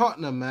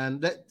Tottenham, man,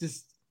 that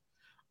just.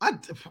 I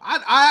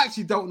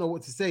actually don't know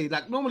what to say.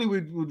 Like, normally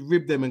we would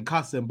rib them and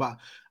cuss them, but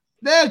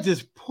they're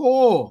just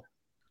poor.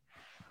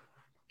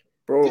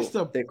 Bro, just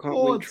a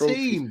poor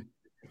team.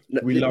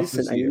 We love to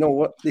listen, see and you it. know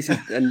what? This is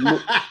and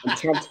look, I'm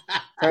trying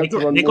They to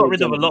run got more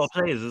rid of a lot agendas. of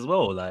players as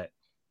well. Like,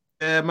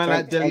 Yeah, man,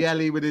 like Time- Dele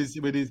Alli with his.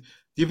 Do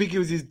you think he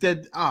was his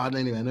dead?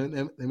 Anyway,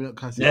 let me not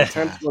cuss Yeah.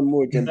 him. Time to run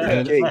more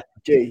agendas. Yeah.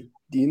 Jay,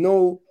 do you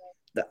know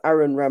that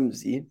Aaron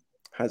Ramsey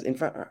has, in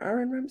fact,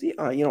 Aaron Ramsey?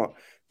 You know what?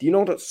 Do you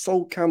know that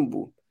Sol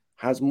Campbell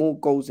has more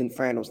goals in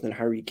finals than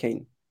Harry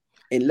Kane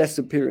in less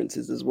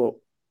appearances as well?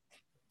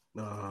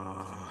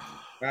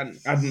 And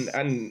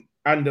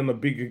on the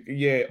bigger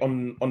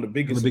on the On the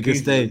biggest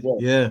biggest occasion as stage, well.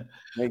 yeah.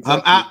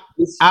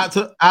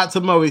 Exactly. Out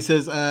to Mo, he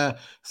says,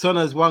 Son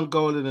has 1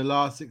 goal in the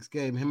last 6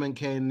 games. Him and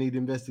Kane need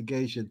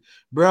investigation.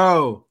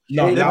 Bro,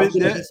 No, they've Laos-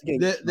 been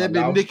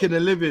Laos- nicking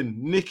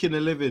a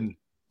living.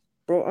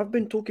 Bro, I've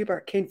been talking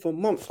about Kane for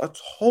months. I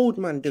told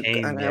man,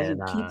 Kane, and I yeah, will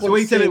nah. keep on So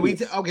what you saying telling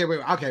this.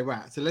 okay,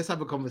 right. So let's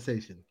have a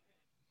conversation.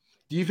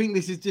 Do you think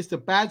this is just a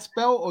bad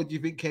spell, or do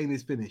you think Kane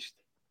is finished?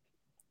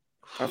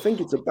 I think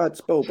it's a bad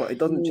spell, but it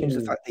doesn't change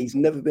the fact that he's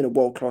never been a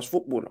world-class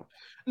footballer.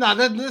 No,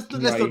 let's No,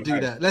 not he do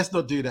has. that. Let's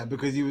not do that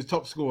because he was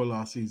top scorer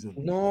last season.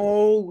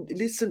 No,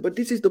 listen, but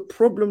this is the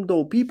problem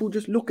though. People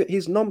just look at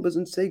his numbers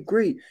and say,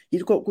 great,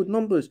 he's got good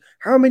numbers.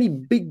 How many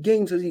big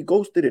games has he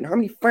ghosted in? How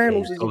many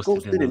finals has he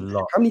ghosted in? a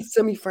lot. How many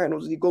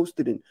semi-finals has he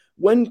ghosted in?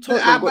 When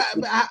Tottenham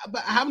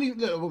But how many?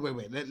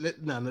 Wait.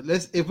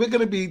 Let's. If we're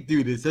gonna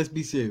do this, let's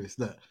be serious.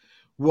 Look,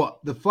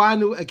 what the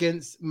final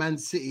against Man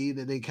City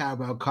that they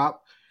Carabao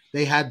Cup,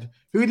 they had.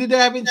 Who did they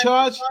have in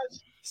charge?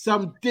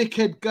 Some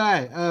dickhead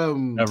guy. Right,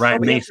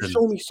 Somebody has to Mason.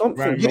 show me something.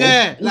 Right, bro.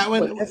 Yeah, This like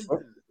when. is an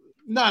effort.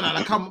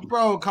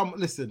 No, come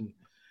listen.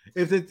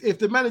 If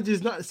the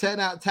manager's not setting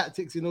out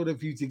tactics in order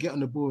for you to get on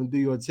the ball and do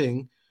your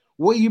thing,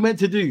 what are you meant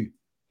to do?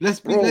 Let's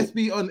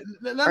be on.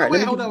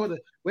 Wait,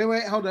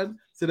 hold on.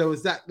 So there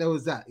was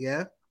that,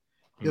 yeah.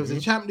 There was a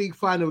Champions League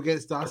final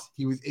against us.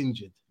 He was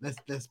injured.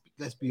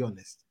 Let's be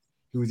honest.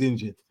 He was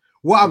injured.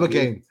 What other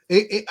game?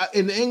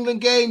 In the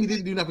England game, he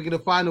didn't do nothing in the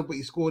final, but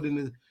he scored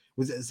in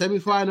the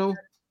semi-final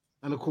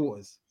and the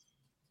quarters.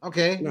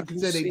 Okay, you can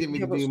say they didn't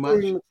really do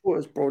much. In the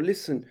quarters, bro.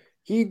 Listen,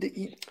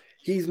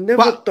 he's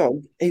never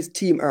done his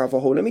team out of a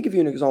hole. Let me give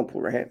you an example,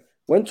 right?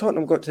 When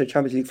Tottenham got to the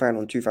Champions League final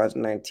in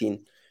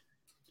 2019,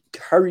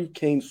 Harry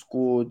Kane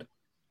scored,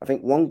 I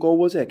think 1 goal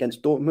was it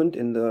against Dortmund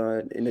in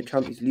the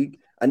Champions League,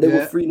 and they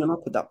were 3-0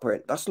 up at that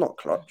point. That's not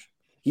clutch.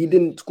 He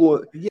didn't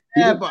score.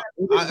 Yeah, but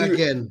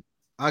again.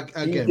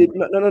 He did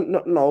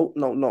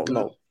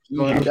no.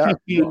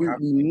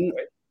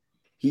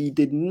 He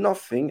did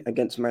nothing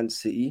against Man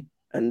City,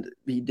 and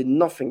he did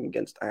nothing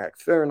against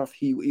Ajax. Fair enough,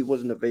 he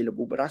wasn't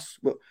available, but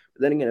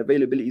then again,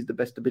 availability is the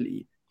best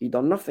ability. He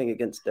done nothing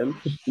against them.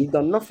 He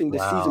done nothing the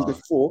season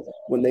before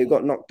when they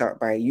got knocked out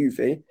by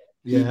Juve.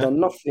 He done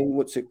nothing.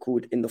 What's it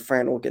called in the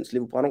final against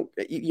Liverpool?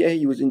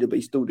 He was injured, but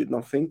he still did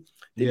nothing.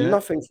 Did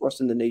nothing for us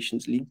in the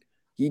Nations League.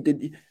 He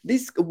did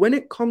this when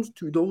it comes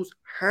to those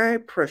high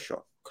pressure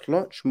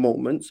clutch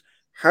moments.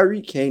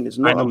 Harry Kane is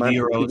not a man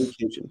for the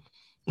occasion.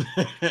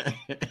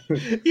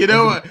 You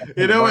know what,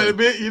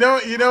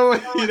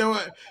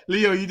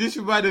 Leo, you just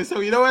reminded me. So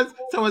you know what?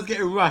 Someone's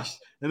getting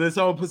rushed, and then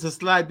someone puts a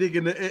slide dig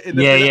in the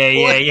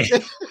Yeah.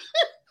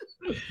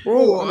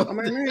 Bro, am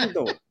I lying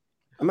though?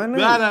 Am I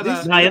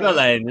lying? No, you're not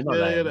lying. You're not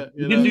lying.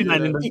 You didn't do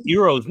that in the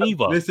Euros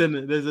neither.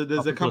 Listen,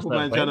 there's a couple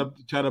man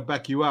trying to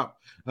back you up.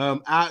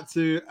 Out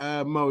to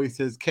Mo, he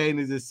says Kane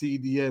is a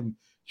CDM.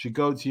 Should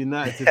go to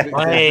United to fix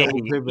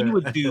he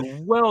would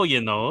do well,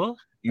 you know.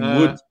 He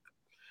would.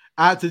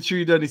 Out to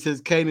Trudon, he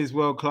says Kane is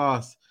world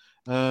class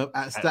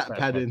at stat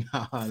padding.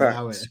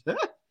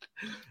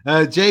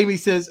 Jamie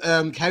says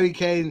Harry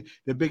Kane,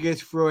 the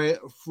biggest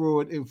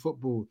fraud in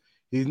football.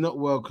 He's not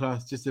world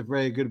class, just a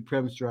very good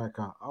Prem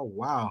striker. Oh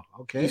wow,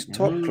 okay. He's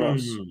top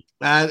class.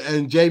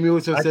 And Jamie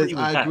also says,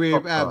 I agree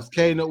with Abs.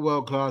 Kane not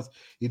world class.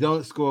 He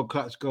don't score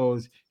clutch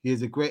goals.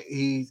 He's a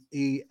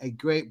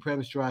great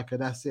Prem striker.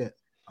 That's it.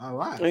 All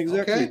right,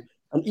 exactly. Okay.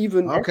 And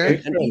even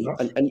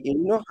and you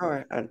know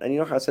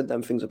how I said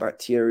them things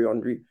about Thierry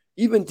Henry.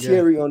 Even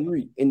Thierry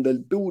Henry in the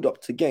build up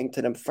to getting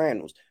to them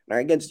finals. Now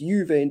against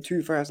Juve in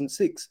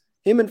 2006,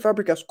 him and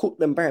Fabregas cooked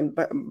them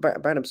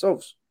by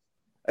themselves.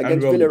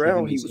 Against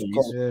Villarreal, he was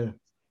cold.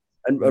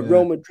 And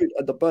Real Madrid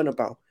at the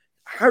Bernabeu.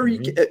 Henry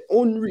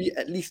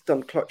at least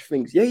done clutch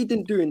things. Yeah, he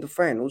didn't do it in the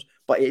finals,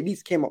 but he at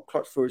least came up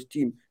clutch for his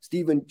team.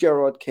 Steven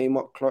Gerrard came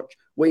up clutch.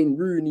 Wayne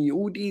Rooney,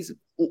 all these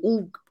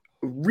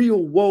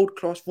real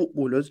world-class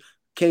footballers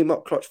came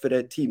up clutch for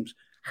their teams.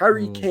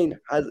 Harry Kane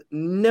has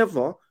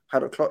never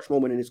had a clutch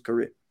moment in his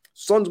career.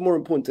 Son's more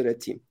important to their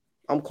team.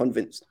 I'm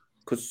convinced.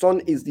 Because Son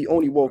is the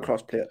only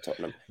world-class player at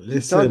Tottenham. He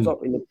turns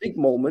up in the big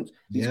moments.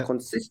 He's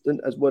consistent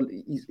as well.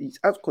 He's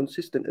as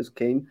consistent as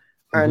Kane.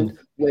 And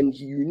when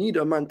you need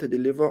a man to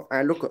deliver,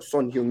 I look at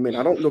Son Heung-min.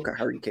 I don't look at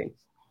Harry Kane.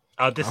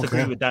 I'll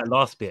disagree with that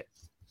last bit.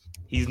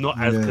 He's not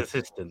as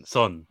consistent.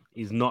 Son,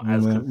 he's not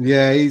as consistent.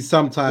 Yeah, he's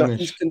sometimes.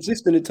 He's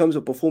consistent in terms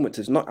of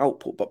performances, not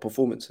output, but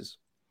performances.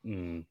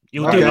 You'll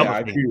do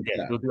other things.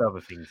 You'll do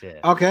other things, yeah.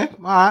 Okay,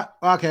 all right.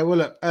 Okay, well,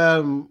 look.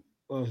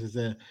 What was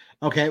there?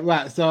 Okay,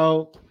 right.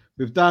 So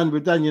we've done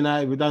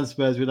United, we've done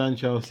Spurs, we've done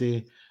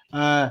Chelsea.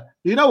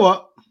 You know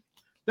what?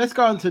 let's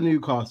go on to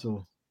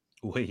Newcastle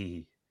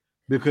Wait.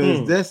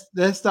 because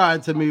they're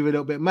starting to move a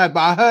little bit mad. But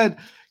I heard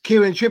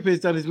Kieran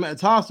Trippier's done his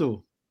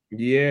metatarsal,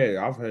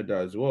 Yeah, I've heard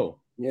that as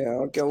well. Yeah,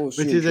 I'll get all which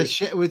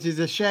is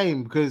a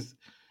shame because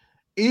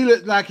he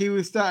looked like he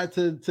was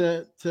starting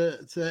to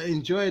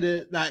enjoy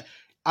the like.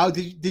 Oh,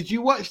 did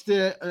you watch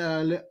the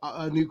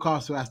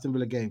Newcastle Aston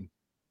Villa game?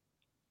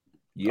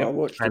 Yeah. I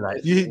watched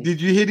Highlights. it. Did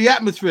you hear the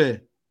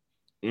atmosphere?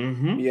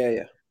 Mm-hmm.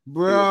 Yeah.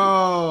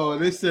 Bro,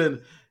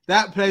 listen,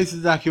 that place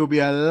is like it'll be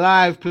a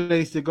live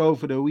place to go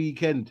for the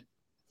weekend.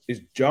 It's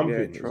jumping.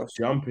 Yeah, It's trust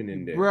me. jumping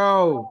in there.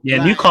 Bro. Yeah,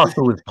 like,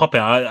 Newcastle is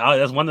popping.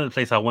 That's one of the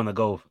places I want to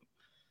go.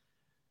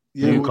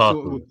 Yeah,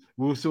 Newcastle.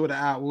 We'll sort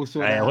that out. We'll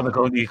sort I that want to out.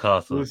 go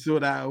Newcastle. We'll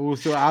sort that out.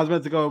 I was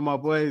meant to go with my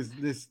boys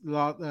this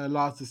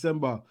last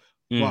December,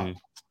 but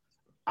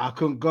I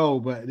couldn't go.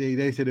 But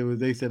they said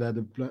they said I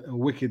had a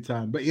wicked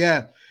time. But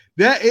yeah,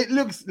 it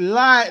looks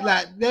like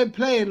they're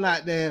playing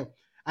like they're,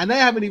 and they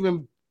haven't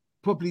even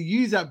properly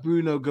used that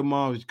Bruno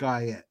Guimaraes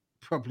guy yet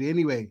properly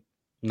anyway.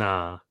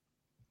 Nah.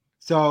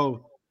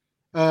 So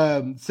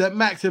St.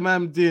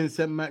 Maximin doing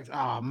St. Max.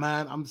 Oh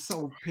man, I'm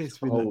so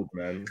pissed with Cold,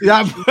 man.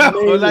 that. Yeah,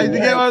 bro, like you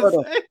get what I'm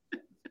brother. saying?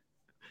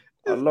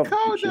 I love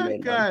Cold, Gucci that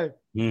Mane, guy.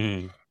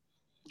 Mm.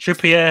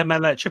 Trippier,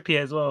 man, like Trippier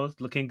as well. It's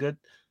looking good.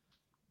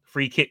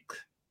 Free kick.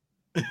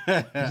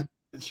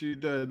 She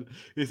done.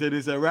 He said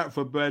it's a wrap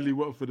for Burnley,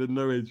 Watford, and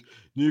Norwich.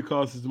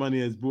 Newcastle's money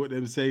has brought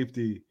them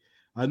safety.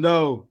 I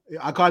know.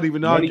 I can't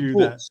even argue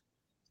that,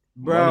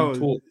 bro. Money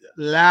talks.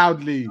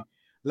 Loudly,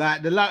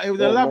 like it was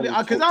a Well, lovely.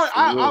 money Because talks for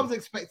I real. was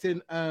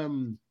expecting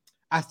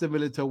Aston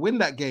Villa to win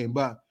that game,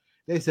 but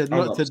they said I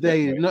was not upset,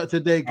 today, mate. not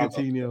today, I was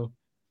Coutinho,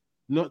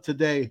 not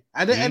today.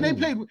 And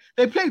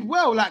they played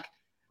well. Like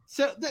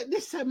so,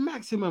 this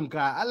maximum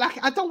guy.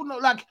 I don't know.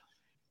 Like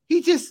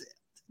he just.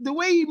 The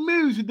way he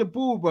moves with the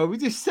ball, bro, we're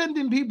just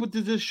sending people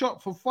to the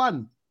shop for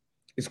fun.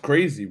 It's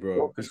crazy,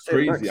 bro. It's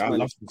St. crazy. I Maximin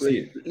love is to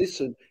see great. it.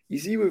 Listen, you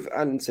see with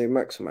St.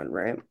 Maximin,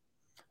 right?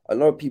 A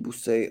lot of people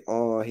say,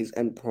 his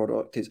end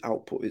product, his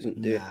output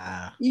isn't there.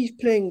 Nah. He's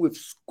playing with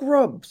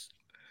scrubs.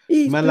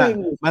 He's Man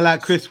playing with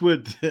like Chris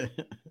Wood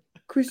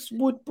Chris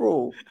Wood,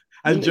 bro.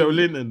 and Joe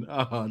Linton.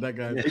 Oh, that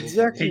guy.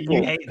 Exactly, You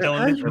bro. hate Joe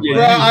How you- Linton, Bro,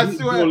 boy. I He's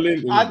swear, Joe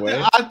Linton,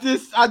 boy.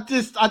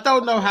 I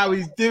don't know how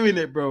he's doing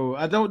it, bro.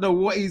 I don't know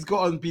what he's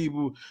got on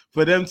people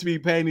for them to be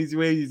paying his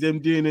wages, them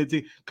doing it,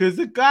 because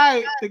the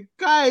guy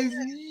is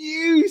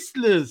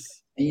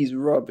useless, He's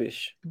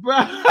rubbish. bro.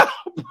 I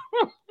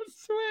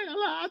swear,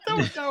 I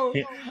don't know.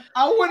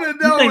 I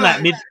want to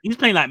know. He's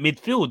playing like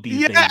midfield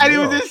these days. And he as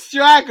was well. a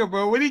striker,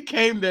 bro. When he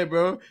came there,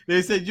 bro,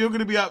 they said you're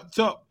gonna be up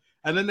top,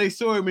 and then they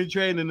saw him in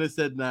training and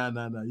said, "Nah,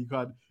 you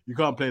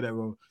can't play that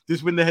role.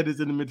 Just when the headers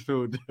in the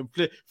midfield,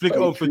 flick it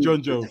on for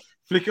John Joe,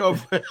 flick it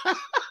off."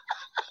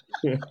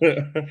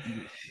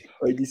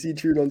 Wait, you see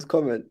Trudon's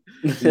comment?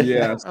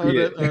 Yeah, I see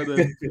it.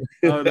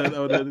 Hold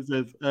on. It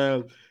says,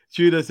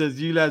 Tudor says,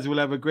 "You lads will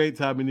have a great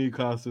time in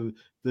Newcastle."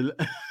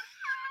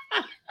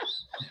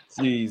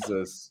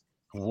 Jesus.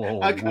 Whoa,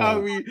 I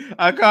can't read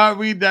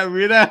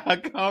that. I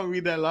can't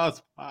read that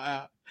last part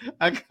out.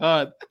 I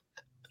can't.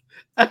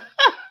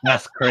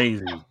 That's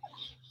crazy.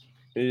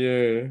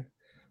 Yeah.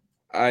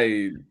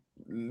 I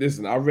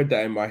read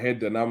that in my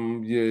head and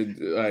I'm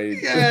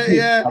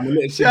Yeah. I'm a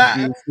little Shout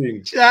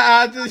thing.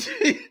 out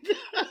to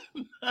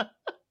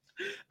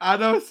I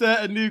know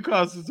certain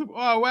Newcastle.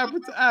 Oh, what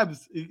happened to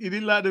Abs? He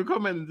didn't like the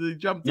comment. He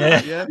jumped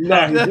out. Yeah.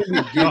 No,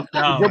 he Dropped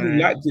out, probably man.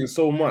 liked it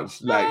so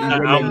much. Like he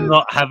went I'm on-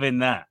 not having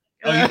that.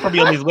 Oh, he's probably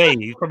on his way.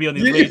 He's probably on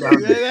his way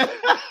down.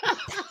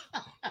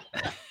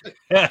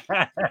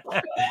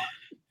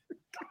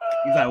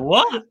 He's like,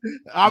 what?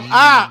 I'm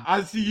out.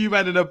 I'll see you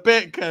man in a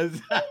bit, cuz.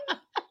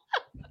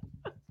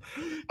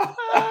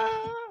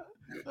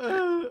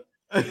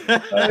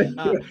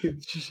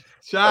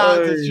 Shout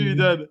out to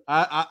Trudon.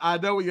 I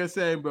know what you're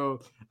saying, bro.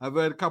 I've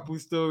heard a couple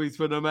stories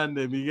from the man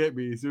them. You get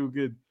me? It's all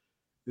good.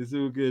 It's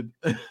all good.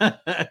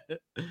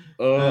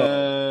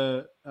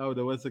 Hold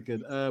on 1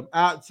 second.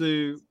 Out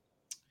to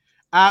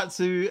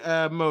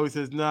Mo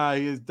says, nah,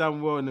 he has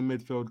done well in the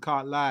midfield.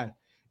 Can't lie.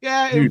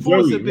 Yeah,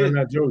 enforce a bit.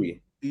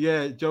 Joey.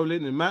 Yeah, Joe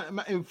Linton.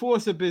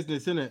 Enforce a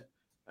business, innit?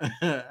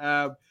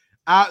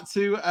 Out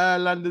to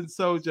London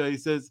Soldier. He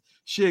says,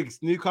 Shigs,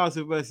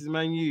 Newcastle versus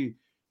Man U.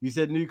 You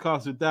said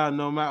Newcastle down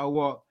no matter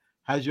what.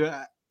 Has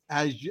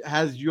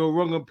your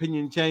wrong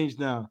opinion changed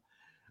now?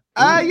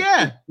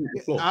 Yeah.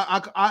 It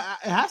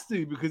has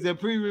to, because they're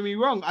proving me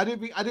wrong. I didn't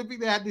think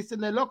they had this in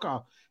their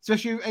locker,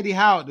 especially with Eddie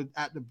Howe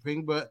at the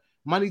thing. But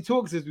money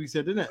talks, as we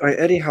said, didn't it? Right,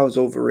 Eddie Howe's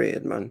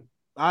overrated, man.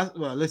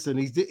 Well, listen.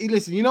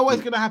 Listen. You know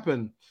what's gonna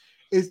happen?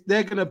 Is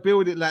they're gonna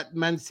build it like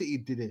Man City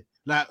did it.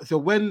 Like so,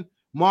 when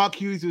Mark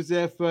Hughes was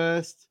there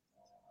first,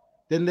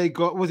 then they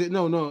got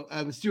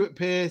Stuart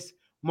Pearce,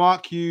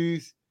 Mark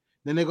Hughes.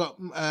 Then they got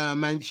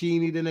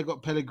Mancini. Then they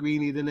got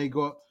Pellegrini. Then they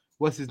got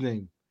what's his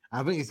name?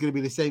 I think it's gonna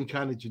be the same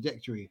kind of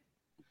trajectory.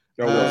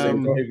 Are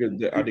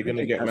they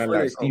gonna get man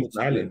like Steve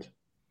Nyland?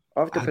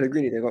 After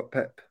Pellegrini, they got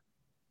Pep.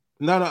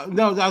 No.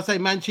 I'll say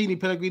Mancini,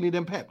 Pellegrini,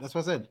 then Pep. That's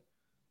what I said.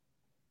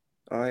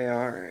 Oh yeah,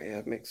 all right,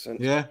 yeah, makes sense.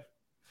 Yeah.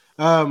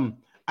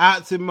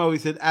 Out to Mo, he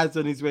said, ads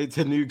on his way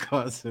to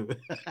Newcastle.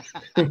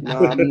 No,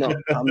 I'm not,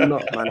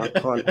 man. I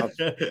can't.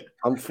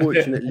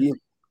 Unfortunately,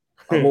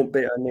 I won't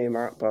bet her name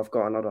out, but I've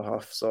got another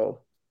half.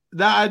 So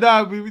I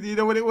know. You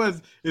know what it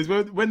was? Is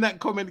when that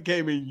comment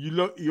came in,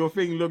 your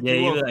thing looked Yeah,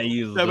 you you off. know that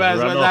you The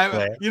man's run was off, like,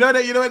 right? you know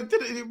what?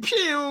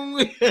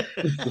 Pew!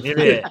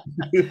 Yeah.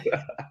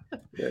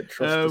 yeah,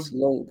 trust is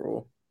long,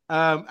 bro.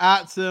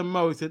 Out to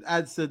Mo said,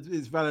 Ad said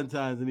it's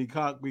Valentine's and he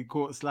can't be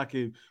caught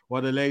slacking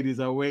while the ladies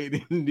are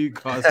waiting in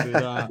Newcastle.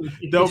 Nah,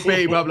 don't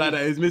bait him up like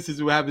that. His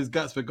missus will have his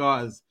guts for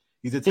garters.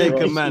 He's a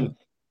taker man.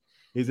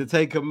 He's a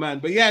taker man.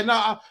 But yeah,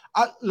 no,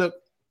 I look,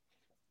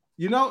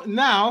 you know,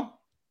 now,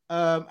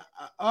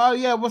 oh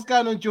yeah, what's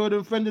going on,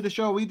 Jordan? Friend of the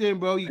show, what you doing,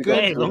 bro? You good?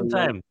 Hey, long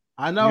time.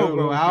 I know, Yo,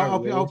 bro. long I time,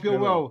 hope, bro. I hope What's you're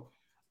going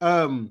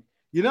well.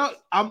 You know,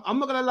 I'm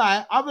not gonna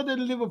lie. Other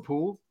than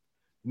Liverpool,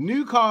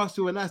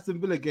 Newcastle and Aston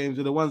Villa games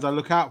are the ones I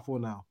look out for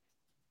now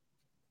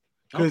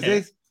because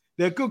Okay.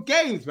 they're good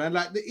games, man.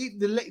 Like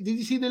did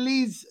you see the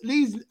Leeds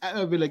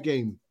Villa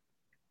game?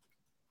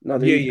 No,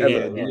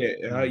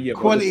 Yeah.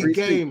 Quality but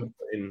game.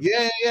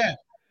 Yeah.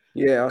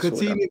 Yeah, I saw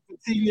that.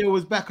 Coutinho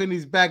was back on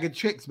his bag of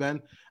tricks,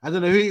 man. I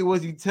don't know who it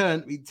was. He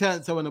turned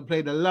someone and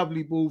played a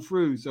lovely ball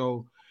through.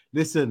 So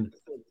listen,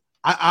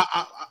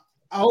 I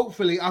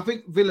hopefully I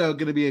think Villa are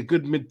going to be a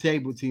good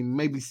mid-table team,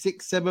 maybe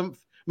 6th, 7th,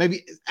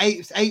 maybe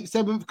 8th,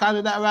 7th, kind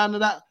of that around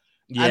of that.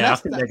 Yeah, I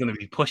think they're going to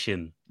be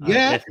pushing.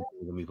 Yeah, definitely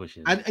going to be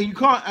pushing. And you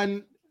can't.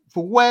 And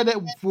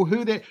for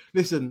who they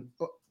listen,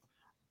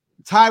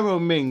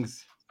 Tyrone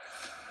Mings.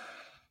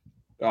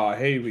 Oh,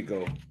 here we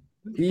go.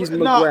 He's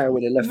Maguire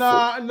with a left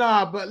foot.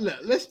 Nah, but look,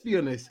 let's be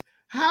honest.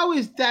 How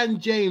is Dan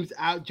James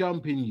out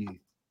jumping you?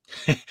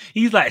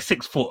 He's like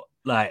 6 foot,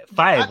 like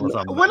 5 or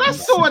something. When I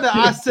saw that,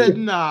 I said,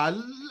 nah,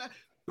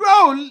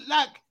 bro,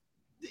 like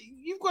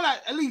you've got like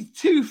at least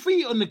 2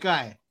 feet on the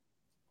guy.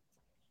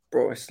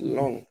 Bro, it's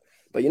long.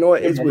 But you know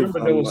what? Yeah, It's I with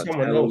remember there was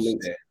someone else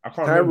Mings. there. I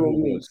can't remember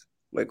who it was.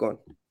 Wait, go on.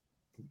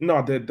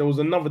 No, there was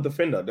another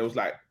defender. There was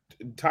like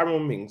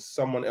Tyrone Mings,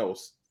 someone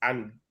else,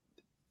 and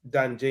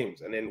Dan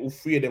James, and then all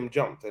 3 of them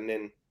jumped, and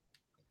then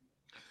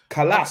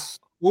Kalas.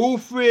 All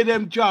 3 of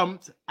them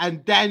jumped,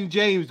 and Dan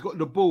James got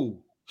the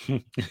ball.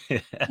 Dan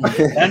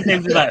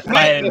James is like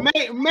 5.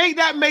 Make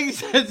that make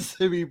sense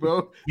to me,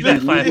 bro. He's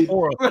like 5'4"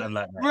 or something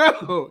like that.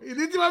 Bro, this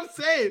is what I'm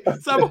saying.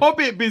 Some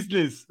Hobbit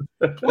business.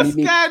 What's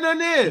going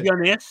on here? To be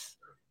honest,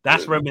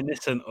 that's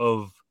reminiscent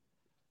of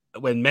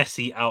when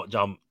Messi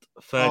outjumped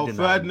Ferdinand.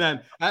 Oh,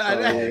 Ferdinand.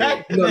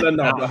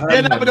 No.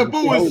 But the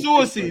ball was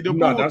saucy. The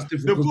ball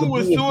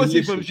was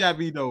saucy delicious. from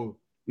Xavi, though.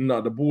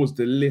 No, the ball was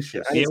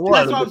delicious. It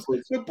was. That's what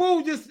the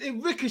ball just it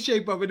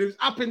ricocheted, bro. It was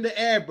up in the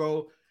air,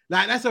 bro.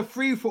 Like that's a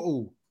free for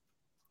all.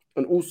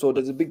 And also,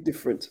 there's a big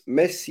difference.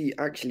 Messi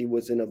actually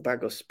was in a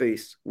bag of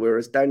space,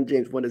 whereas Dan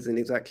James wasn't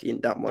exactly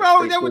in that much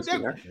Bro,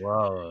 space.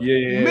 Wow.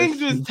 Yeah.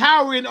 Mings was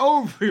towering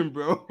over him,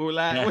 bro.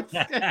 Like, what's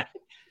that?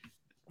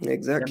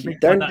 Exactly.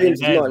 Dan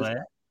James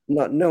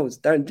is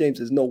Dan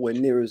James is nowhere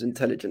near as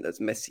intelligent as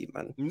Messi,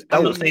 man.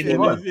 I'm not saying he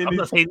was. I'm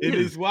not saying in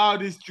his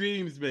wildest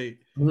dreams, mate.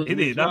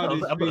 It is. I'm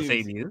not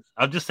saying he is.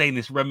 I'm just saying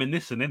it's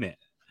reminiscent, isn't it?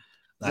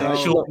 Like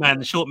short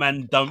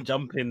man don't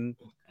jump in.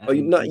 Oh,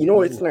 you know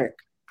what it's like?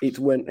 It's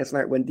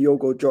like when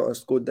Diogo Jota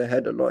scored the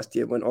header last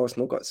year when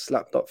Arsenal got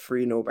slapped up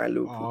 3-0 by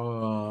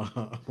Liverpool.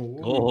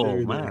 Oh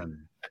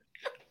man.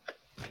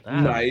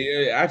 Nah,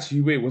 actually,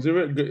 wait, was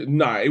it?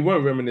 Nah, it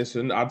weren't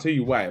reminiscent. I'll tell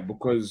you why.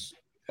 Because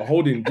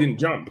Holding didn't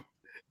jump.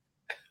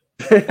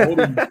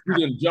 Holding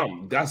didn't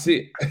jump. That's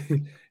it.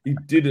 He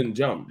didn't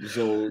jump.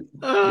 So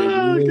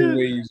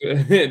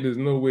there's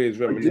no way it's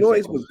reminiscent. You know what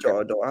it's with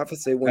Jota, though? I have to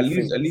say one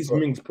thing. At least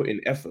Mings put in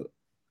effort.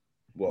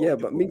 Well, yeah,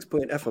 but Mings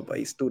put in effort, but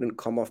he still didn't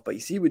come off. But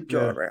you see with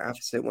Jota, right? I have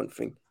to say one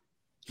thing.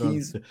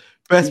 He's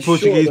best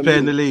Portuguese player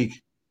in the league.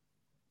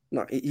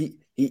 No,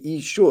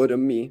 he's shorter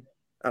than me,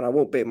 and I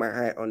won't bet my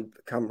height on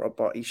camera,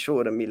 but he's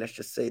shorter than me. Let's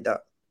just say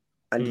that,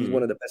 and he's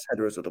one of the best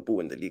headers of the ball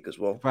in the league as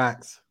well.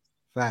 Facts.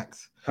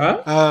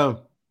 Huh?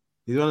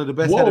 He's one of the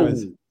best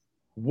headers.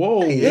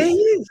 Whoa! Yeah, he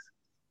is.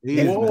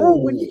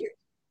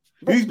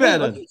 Who's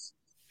better than?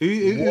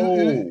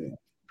 Who?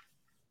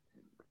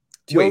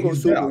 Thiago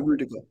Silva,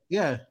 Rudiger.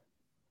 Yeah.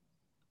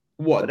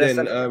 What then?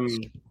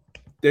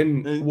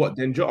 What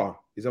then? Jota?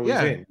 Is that what you're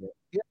saying?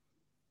 Yeah.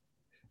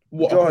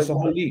 What across the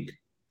whole league?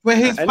 Where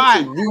his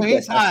height?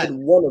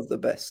 One of the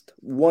best.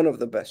 One of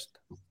the best.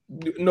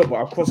 No,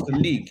 but across the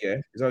league, yeah.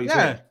 Is that what you're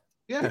saying?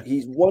 Yeah.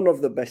 He's one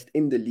of the best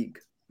in the league,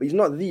 but he's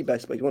not the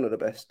best, but he's one of the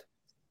best.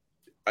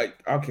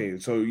 Okay,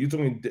 so you're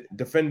talking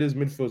defenders,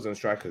 midfielders, and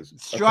strikers.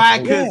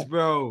 Strikers,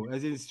 bro.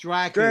 As in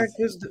strikers.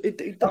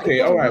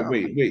 Okay, all right.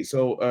 Wait.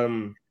 So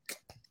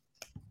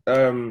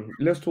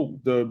let's talk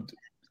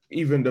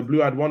even the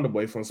blue-eyed wonder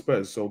boy from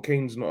Spurs. So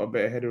Kane's not a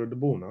better header of the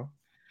ball now.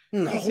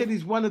 No. He said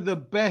he's one of the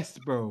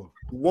best, bro.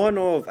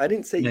 I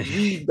didn't say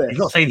the best. He's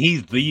not saying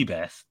he's the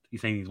best.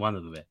 He's saying he's one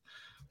of the best.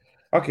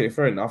 Okay,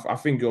 fair enough. I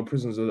think you're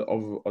prisoners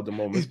of the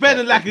moment. He's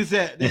better than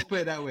Lacazette. Let's put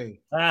it that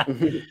way.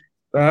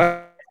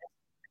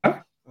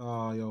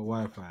 Oh, your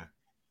Wi-Fi.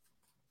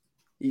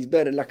 He's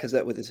better than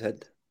Lacazette with his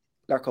head.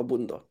 like a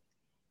bunda.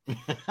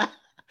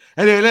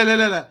 Anyway,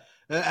 look.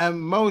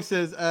 Mo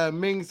says,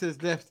 Ming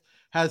says left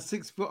has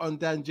 6 foot on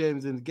Dan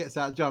James and gets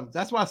out jumped.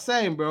 That's what I'm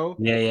saying, bro.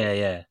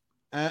 Yeah.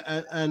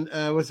 And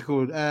what's it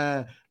called?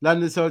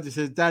 London Soldier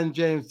says Dan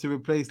James to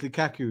replace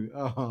Lukaku.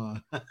 Oh.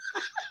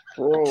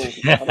 Bro, I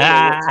don't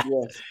know what's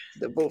worse.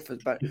 They're both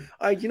as bad.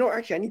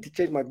 Actually, I need to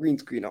change my green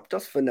screen up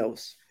just for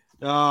Nels.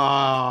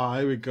 Oh,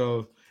 here we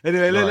go.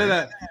 Anyway,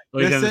 look.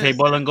 We're going to say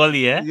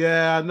Bolingoli, yeah?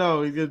 Yeah, I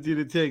know. He's going to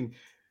do the thing.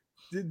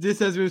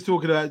 Just as we were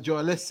talking about, Joe,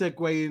 let's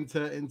segue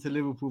into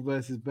Liverpool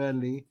versus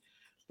Burnley.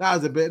 That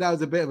was a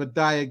bit of a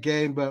dire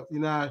game, but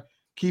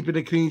keeping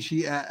a clean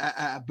sheet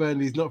at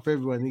Burnley is not for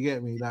everyone. You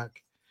get me? Like,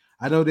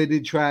 I know they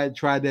did try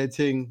their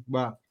thing,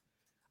 but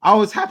I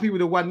was happy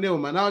with the 1-0,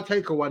 man. I'll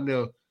take a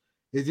 1-0.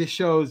 It just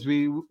shows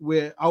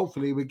we're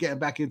hopefully we're getting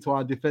back into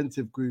our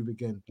defensive groove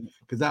again,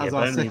 because that was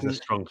our Burnley's second. a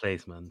strong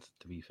place, man.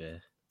 To be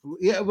fair.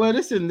 Yeah, well,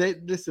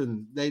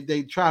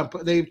 they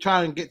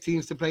try and get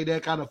teams to play their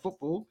kind of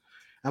football,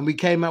 and we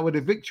came out with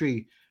a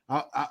victory.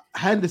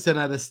 Henderson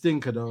had a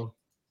stinker though.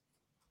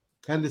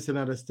 I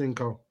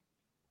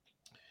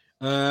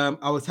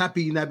was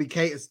happy Naby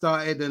Keita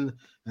started and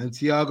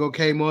Thiago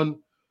came on.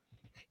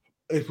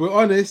 If we're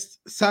honest,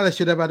 Salah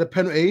should have had a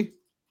penalty,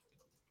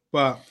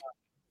 but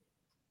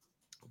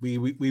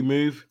we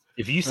move.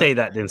 If you say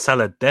that, then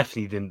Salah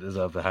definitely didn't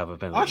deserve to have a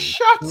penalty. Oh,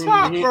 shut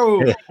up,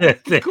 bro.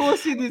 Of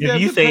course he deserves.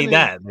 If you say penalty.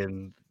 that,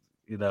 then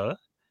he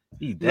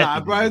definitely. Nah,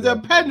 bro, it's a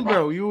pen,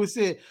 bro. You will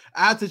see it.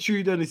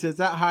 Attitude on. He says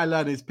that high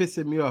line is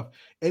pissing me off.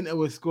 Enter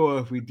will score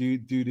if we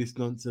do this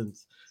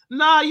nonsense.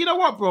 Nah, you know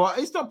what, bro?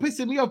 It's not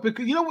pissing me off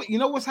because you know what? You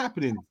know what's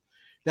happening?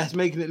 That's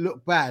making it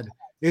look bad.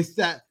 It's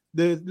that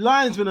the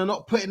linesmen are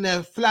not putting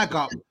their flag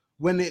up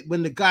when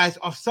the guy's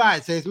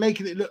offside. So it's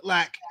making it look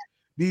like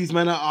these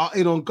men are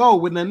in on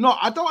goal when they're not.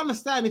 I don't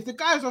understand. If the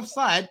guy's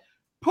offside,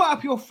 put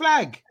up your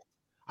flag.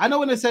 I know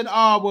when they said,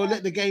 we'll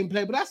let the game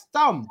play, but that's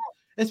dumb.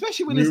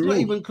 Especially when it's not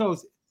even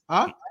close.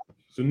 Huh?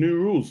 So new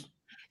rules.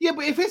 Yeah,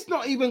 but if it's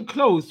not even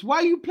close, why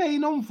are you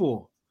playing on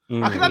for?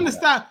 I can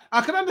understand.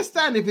 I can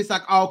understand if it's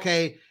like,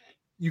 okay,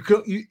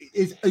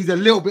 he's a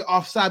little bit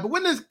offside, but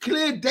when there's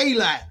clear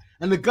daylight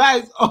and the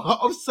guy's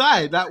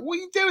offside, like, what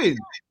are you doing?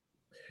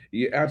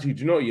 Yeah, actually,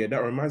 do you know? Yeah,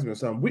 that reminds me of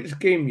something. Which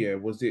game? Yeah,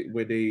 was it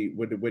where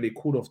they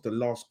called off the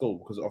last goal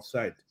because of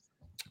offside?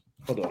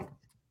 Hold on.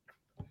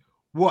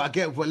 What,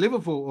 again, for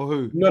Liverpool or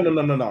who?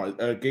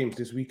 No. Games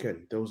this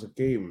weekend. There was a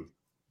game.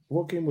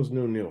 What game was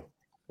 0-0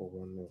 or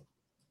 1-0?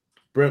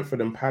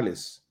 Brentford and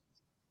Palace.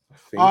 I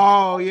think.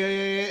 Oh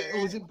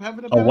yeah. Was it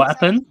Brentford and Palace? Oh, what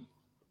happened?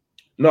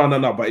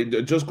 No.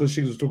 But just because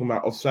she was talking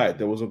about offside,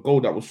 there was a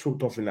goal that was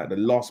chalked off in like the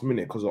last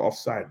minute because of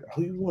offside.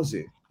 Who was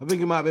it? I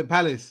think it might have been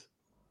Palace.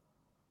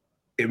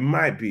 It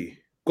might be.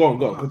 Go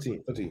on.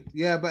 Continue.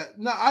 Yeah, but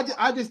no,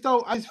 I just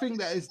don't. I just think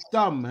that it's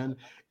dumb, man.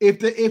 If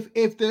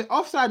the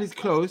offside is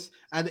close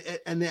and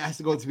it has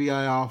to go to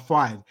VAR,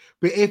 fine.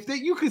 But if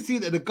you can see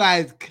that the guy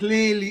is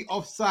clearly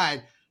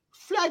offside,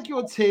 flag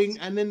your thing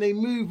and then they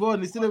move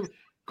on instead of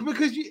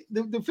because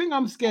the thing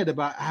I'm scared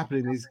about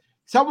happening is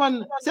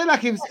someone say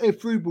like if a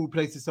through ball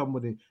plays to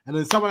somebody and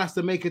then someone has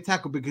to make a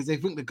tackle because they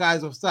think the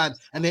guy's offside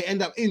and they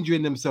end up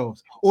injuring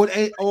themselves, or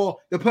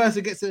the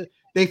person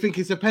they think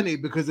it's a penalty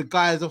because the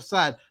guy is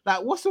offside.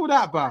 Like, what's all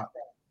that about?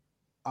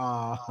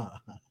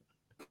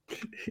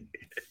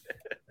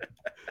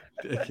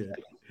 Dickhead.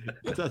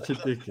 Such a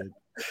dickhead.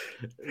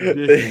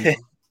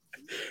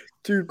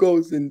 2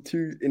 goals in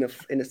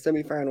a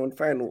semi-final and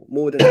final,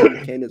 more than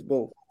Harry Kane as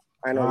well.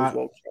 I know as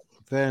well.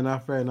 Fair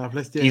enough.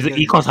 Let's do it.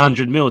 He costs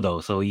 100 mil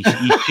though, so he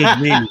should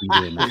really be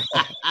doing that.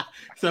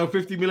 So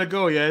 50 mil a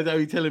goal, yeah? Is that what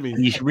you're telling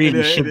me? He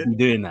really should be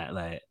doing that.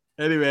 Like,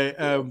 anyway,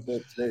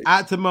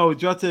 out to Mo.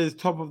 Jota is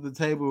top of the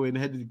table in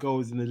headed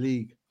goals in the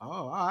league. Oh,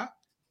 all right.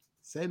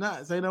 Say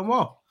no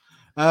more.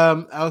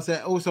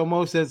 Also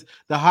Mo says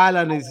the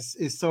Highland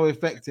is so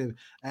effective.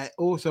 It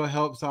also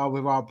helps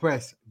with our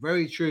press.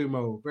 Very true,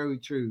 Mo. Very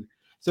true.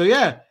 So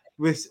yeah,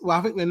 I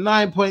think we're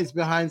 9 points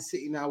behind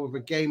City now with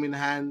a game in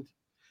hand.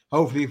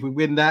 Hopefully, if we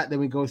win that,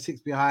 then we go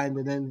 6 behind,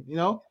 and then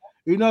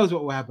who knows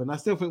what will happen. I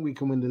still think we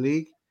can win the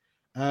league.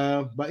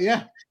 But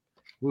yeah,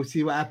 we'll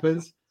see what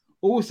happens.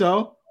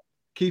 Also,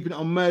 keeping it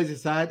on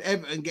Merseyside,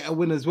 Everton get a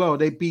win as well.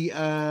 They beat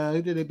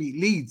who did they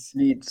beat? Leeds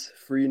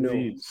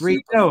 3-0.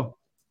 3-0.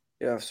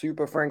 Yeah,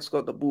 Super Frank's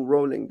got the ball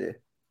rolling there.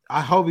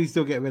 I hope he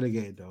still get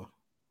relegated though.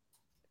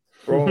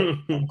 Bro,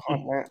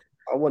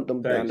 I want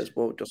them down as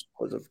well just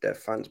because of their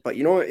fans. But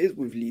you know what it is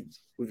with Leeds,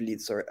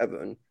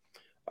 Everton.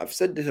 I've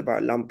said this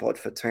about Lampard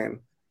for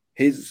time.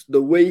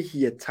 The way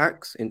he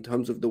attacks in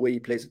terms of the way he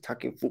plays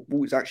attacking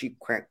football is actually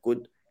quite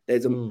good.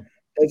 There's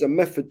a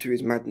method to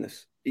his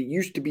madness. It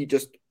used to be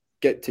just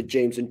get to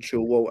James and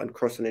Chilwell and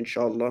cross and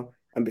inshallah,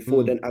 and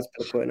before then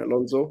Azpilicueta and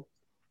Alonso.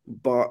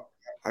 But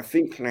I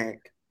think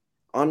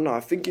I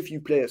think if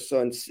you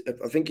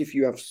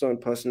have certain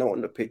personnel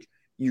on the pitch,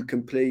 you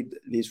can play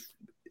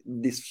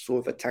this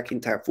sort of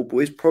attacking type football.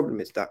 His problem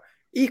is that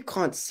he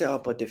can't set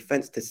up a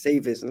defense to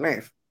save his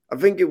life. I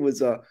think it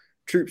was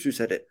Troops who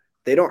said it.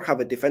 They don't have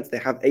a defense; they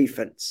have a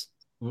fence.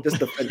 Just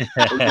defend.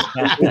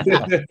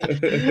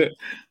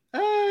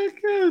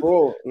 Good.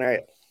 Bro,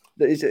 like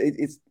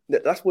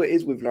that's what it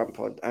is with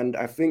Lampard, and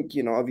I think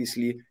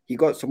obviously he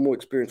got some more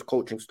experience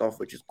coaching stuff,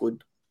 which is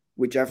good.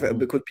 Which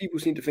because people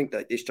seem to think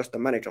that it's just the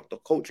manager, the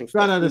coaching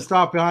stuff. The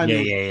staff behind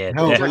him. Yeah.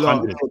 Help a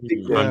lot.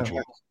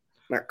 100.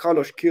 Like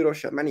Carlos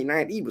Queiroz at Man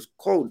United, he was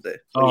cold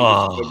there.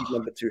 Oh. When he was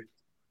number 2.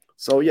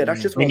 So yeah,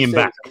 that's just Bring what I'm him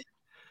saying. back.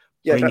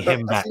 Yeah, Bring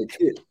him that's back.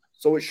 it.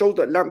 So it shows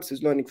that Lamps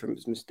is learning from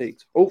his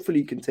mistakes. Hopefully,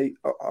 he can take.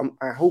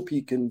 I hope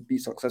he can be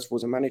successful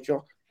as a manager.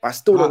 But I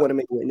still don't want to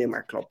make it near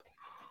my club.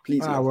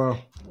 Please. Well,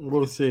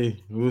 we'll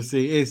see. We'll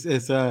see.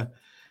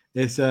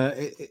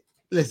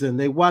 Listen,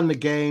 they won the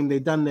game. They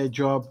done their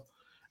job.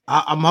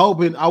 I'm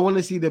hoping. I want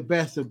to see the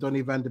best of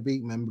Donny van der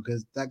Beek, man,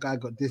 because that guy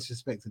got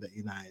disrespected at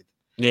United.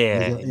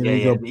 Yeah.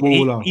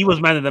 He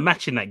was man of the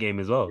match in that game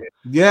as well.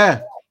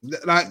 Yeah,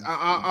 like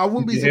I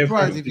wouldn't be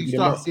surprised if you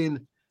start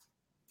seeing.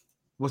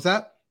 What's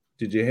that?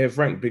 Did you hear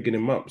Frank picking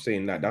him up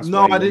saying that? That's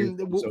no, why I didn't.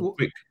 So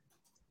quick.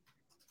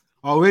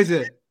 Oh, is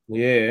it?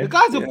 Yeah, the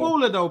guy's a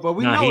baller though, but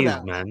we know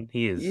that, man.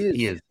 He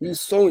is.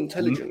 He's so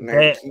intelligent.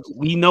 Man.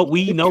 We know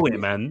it,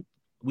 man.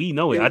 We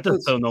know it. I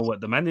just don't know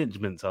what the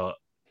managements are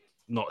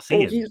not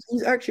seeing.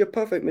 He's actually a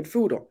perfect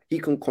midfielder. He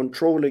can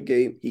control a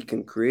game. He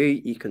can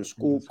create. He can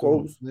score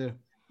goals. Yeah,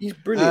 he's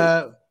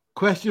brilliant.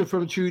 Question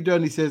from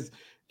Trudon. He says,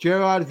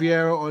 Gerrard,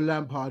 Vieira, or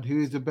Lampard?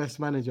 Who is the best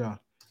manager?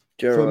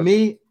 Gerrard. For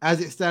me, as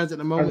it stands at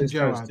the moment,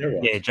 Gerrard.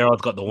 Yeah,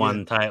 Gerrard's got the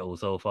one title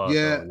so far.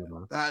 Yeah,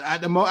 so,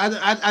 at the moment,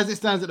 as it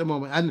stands at the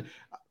moment, and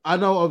I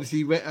know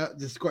obviously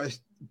the Scottish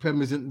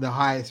Premier isn't the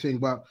highest thing,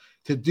 but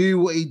to do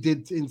what he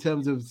did in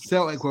terms of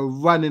Celtic were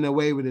running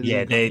away with it.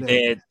 Yeah, they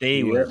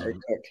were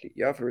exactly.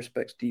 You have to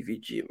respect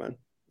DVG, man.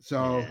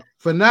 So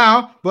for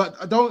now, but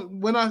I don't.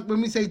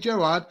 When we say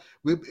Gerrard,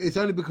 it's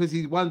only because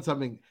he's won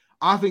something.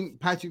 I think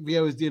Patrick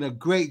Vieira is doing a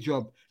great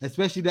job,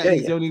 especially that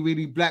he's the only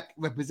really black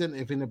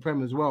representative in the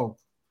Prem as well.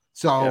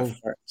 So,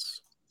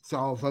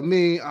 so for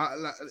me,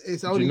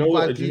 it's only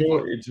five people.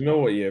 Do you know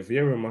what? Yeah,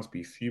 Vieira must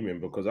be fuming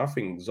because I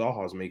think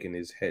Zaha's making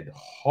his head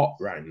hot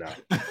right now.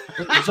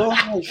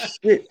 Zaha's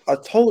shit. I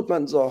told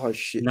man Zaha's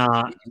shit.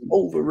 Nah, he's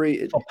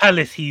overrated. For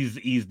Palace,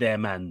 he's their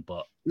man,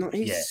 but no,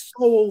 he's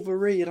so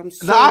overrated. I'm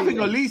sorry. No, I think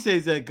Olise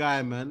is their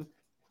guy, man.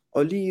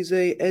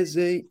 Olise,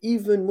 Eze,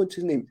 even what's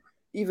his name?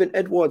 Even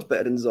Edward's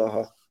better than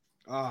Zaha.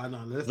 Oh no,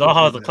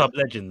 Zaha's a club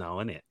legend now,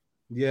 isn't it?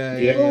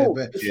 Yeah.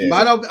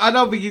 But I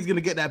don't think he's gonna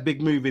get that big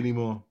move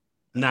anymore.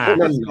 Nah,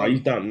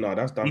 he's done. No,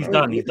 that's done. He's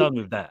done. He's done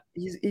with that.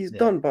 He's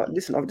done. But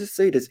listen, I'll just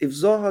say this: if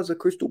Zaha's a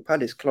Crystal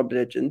Palace club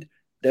legend,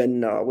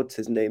 then what's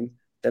his name?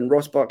 Then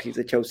Ross Barkley's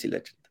a Chelsea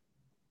legend.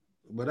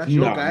 But that's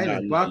your guy,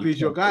 isn't it? Barkley's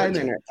your guy,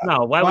 isn't it? No,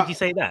 why would you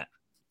say that?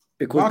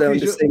 Because they're on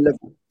the same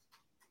level.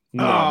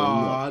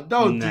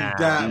 Don't do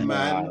that,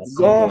 man.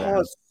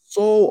 Zaha's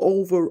so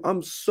over.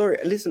 I'm sorry.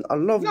 Listen, I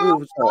love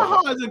Will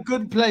Zaha is a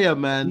good player,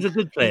 man. He's a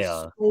good player. He's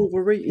so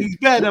overrated. He's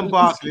better than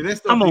Barkley.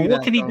 Come on,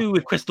 what can he do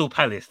with Crystal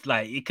Palace?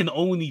 Like, it can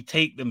only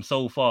take them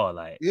so far.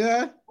 Like,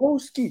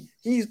 Broski,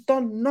 he's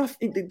done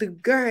nothing. The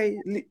guy.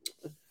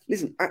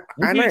 Listen,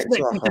 what do you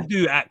expect him to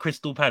do at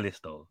Crystal Palace,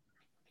 though?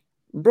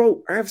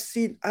 Bro, I've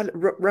seen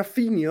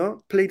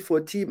Rafinha played for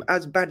a team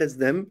as bad as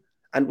them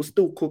and was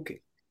still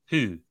cooking.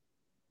 Who?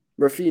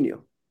 Rafinha.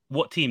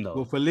 What team, though?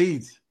 Well, for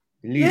Leeds.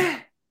 Yeah.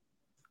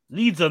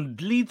 Leeds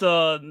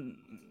are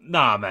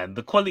nah, man.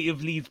 The quality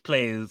of Leeds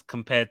players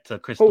compared to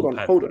Crystal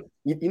Palace. Hold on.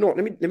 You know what?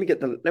 Let me get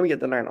the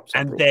lineups.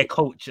 And their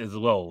coach as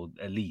well,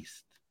 at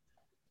least.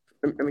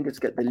 Let me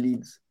just get the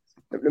Leeds.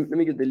 Let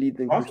me get the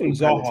Leads. I think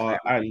Zaha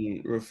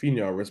and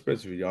Rafinha,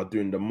 respectively, are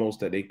doing the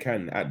most that they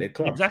can at their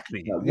club.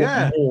 Exactly.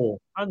 Like, more?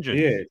 100.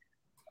 Yeah. You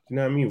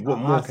know what I mean? What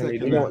more can they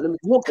do?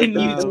 What can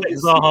you expect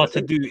Zaha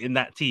to do in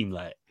that team?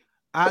 Like,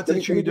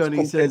 Attitude on,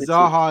 he says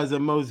Zaha is the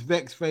most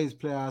vexed face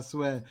player, I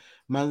swear.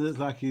 Man looks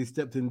like he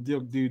stepped in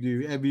dog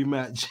doo-doo every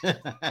match.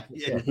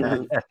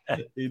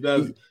 He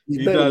does.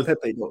 He's better than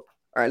Pepe, though.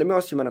 All right, let me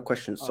ask you, man, a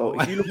question. So,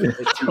 if you look at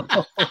the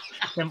team,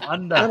 them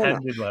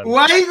underhanded, man.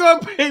 Why are you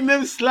gonna pay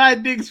them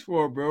slide digs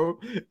for, bro?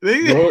 Do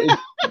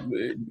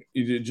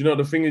you know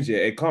the thing is,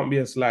 it can't be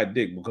a slide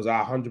dig because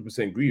I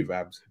 100% agree with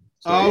Abs.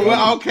 So,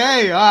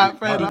 okay, all right,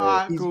 fair enough. All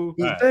right, cool.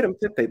 He's better than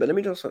Pepe, but let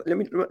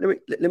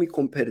me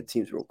compare the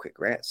teams real quick,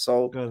 right?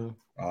 So,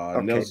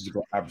 Nelson's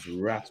got Abs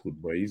rattled,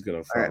 boy. He's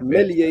gonna.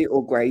 Meslier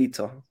or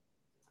Guaita?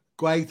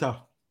 Guaita.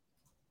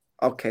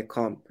 Okay,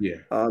 calm. Yeah.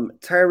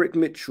 Tyrick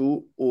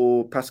Mitchell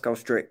or Pascal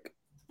Strake?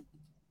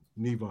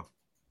 Neither.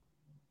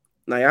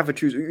 Now you have to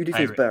choose. Who do you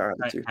think is better out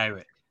of the two?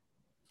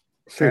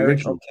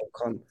 Tyrick. Okay,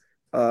 calm.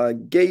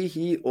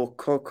 Gahey or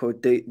Coco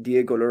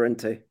Diego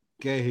Llorente?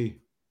 Gahey.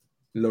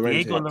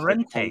 Diego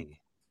Llorente.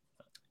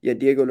 Yeah,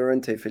 Diego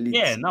Llorente for Leeds.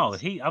 Yeah, no,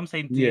 I'm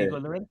saying Diego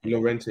Llorente.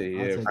 Llorente,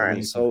 yeah. All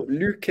right, so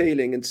Luke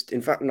Ayling,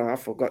 in fact, no, I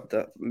forgot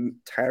that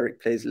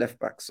Tyrick plays left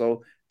back.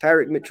 So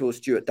Tyrick Mitchell or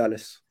Stuart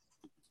Dallas?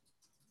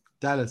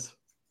 Dallas.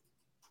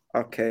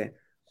 Okay.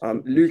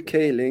 Luke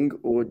Ayling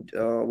or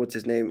what's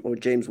his name? Or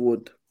James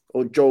Wood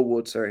or Joe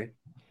Wood, sorry.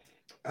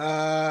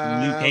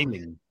 Luke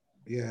Ayling.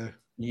 Yeah.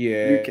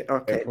 Yeah.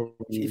 Okay.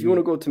 If you want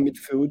to go to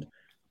midfield,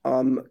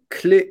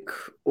 Click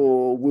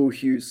or Will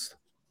Hughes?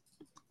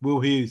 Will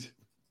Hughes.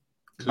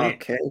 Click.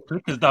 Okay.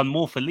 Click has done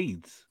more for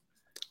Leeds,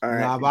 All right.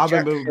 Nah, but I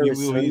Jack remember Will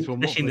Hughes Harrison. from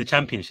especially in the Watford.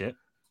 Championship.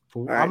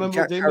 All I right. remember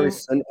Jack they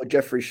Harrison or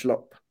Jeffrey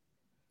Schlupp?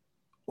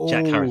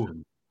 Jack Oh.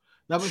 Harrison.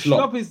 No, but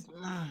Schlupp. Schlupp is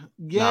Nah,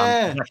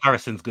 yeah. Jack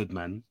Harrison's good,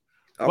 man.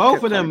 Both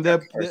Okay, of them,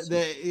 Jack they're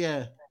Harrison.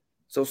 yeah.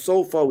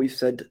 So far we've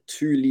said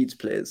 2 Leeds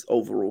players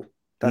overall.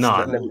 That's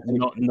No, let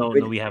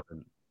me- we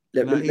haven't.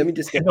 let No, me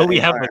just get No, that we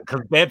in. haven't,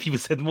 because bare people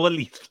said more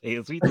Leeds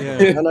players. We don't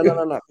Yeah. know.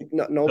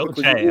 No, Don't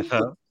because try you it,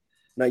 fam.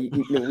 no,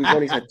 we've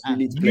only had 2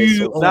 Leeds players You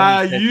so far.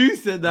 Nah, said- you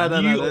said no. You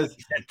That's, only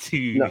said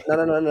two.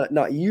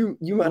 No. You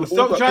man. well, all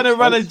stop got trying the to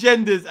run chance.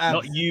 agendas,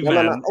 Not Abs. you, No.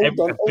 man. Hold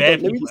on. Bare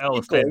Let me people just keep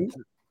else said. going.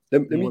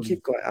 Let me more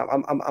keep going.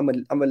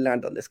 I'm gonna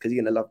land on this because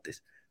you're gonna love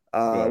this.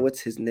 Go. What's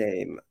his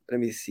name? Let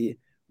me see.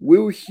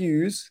 Will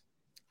Hughes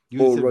You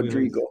or said Will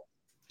Rodrigo? Hughes.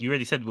 You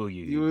already said Will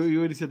you? You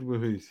already said Will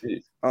Hughes.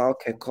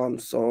 Okay, calm.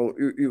 So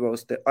who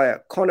else there? Oh yeah,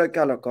 Conor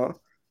Gallagher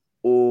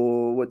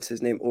or what's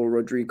his name? Or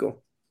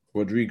Rodrigo.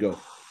 Rodrigo.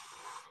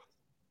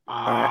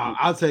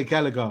 I'll say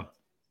Gallagher.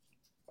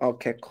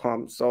 Okay,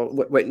 calm. So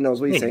wait, no,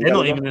 what are you Wait, saying? they're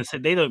not Gallagher?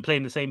 even. They don't play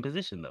in the same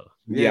position though.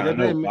 Yeah, they're I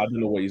know. playing- But I don't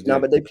know what he's No,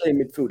 doing. but they play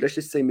midfield. Let's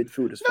just say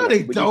midfielders. No,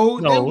 they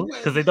don't. No,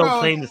 because they don't bro,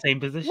 play in the same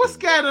position. What's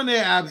going on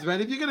there, Abs,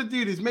 man? If you're gonna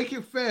do this, make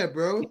it fair,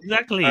 bro.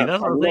 Exactly.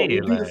 That's what I'm We'll saying.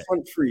 do the Like,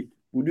 front three.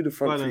 We'll do the Go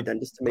front on three then. then,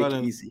 just to Go make on it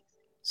then. easy.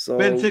 So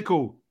Ben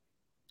Tickle.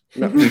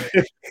 no,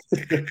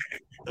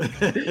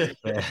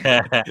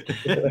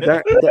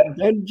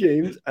 Ben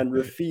James and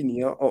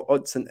Rafinha or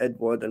Odson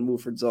Edward and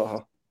Wilfred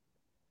Zaha.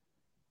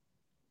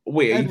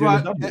 Wait, are you doing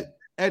a double?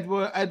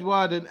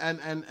 Edward and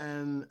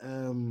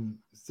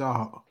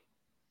Zaha.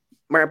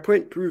 My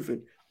point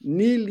proven.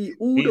 Nearly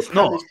all it's the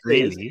not Palace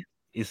players. really.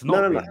 It's not.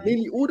 No. Really.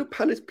 Nearly all the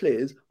Palace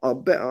players are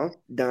better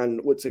than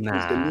what's it called?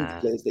 The Nah.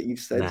 Leeds players that you've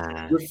said.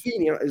 Nah.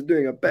 Rafinha is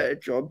doing a better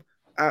job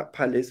at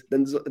Palace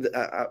than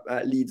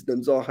at Leeds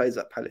than Zaha is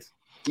at Palace.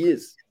 He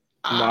is.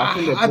 No, I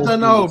think they're I both don't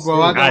doing know, the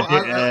bro.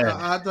 same.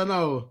 I don't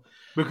know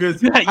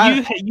because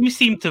You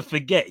seem to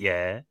forget,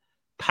 yeah.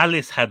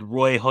 Palace had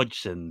Roy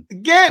Hodgson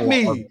get for a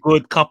me.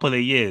 good couple of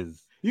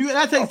years.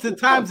 That takes the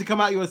time to come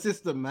out your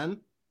system, man.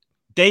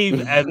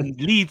 Dave and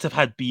Leeds have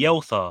had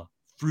Bielsa For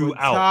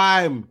throughout.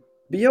 time.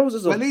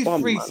 Bielsa's At a least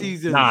bum, 3 man.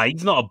 seasons. Nah,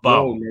 he's not a No,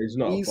 bum. no, he's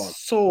not a He's bum.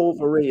 so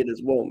overrated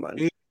as well, man.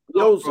 He's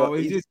not, Bielsa bro.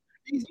 is-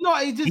 He's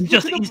not. He's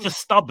He's just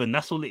stubborn.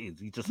 That's all it is.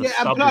 He's just a yeah, and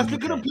stubborn. plus,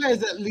 look at the guy. players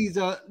that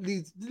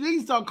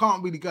Leeds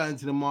can't really go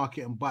into the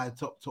market and buy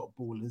top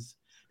ballers.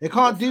 They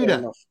can't do Fair that.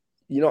 enough.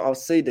 You know, I'll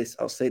say this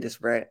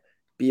right.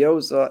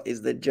 Bielsa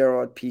is the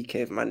Gerard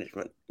Piqué of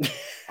management.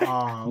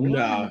 Oh, why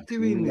are you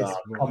doing this,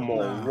 bro? Come on,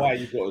 Nah. why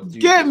you gotta do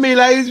Get this? me,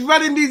 like he's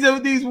running these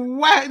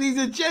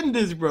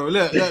agendas, bro.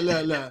 Look. You I'm can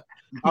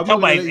not tell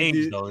gonna by let his you age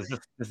do- though. It's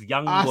just this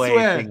young I boy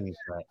swear. thing.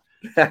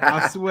 Like,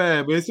 I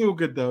swear, but it's all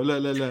good though.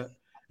 Look.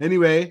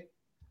 Anyway,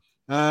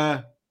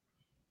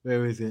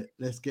 where is it?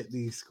 Let's get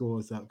these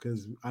scores up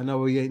because I know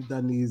we ain't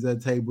done these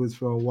tables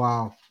for a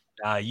while.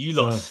 you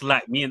lot So-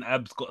 slack. Me and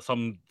Abs got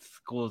some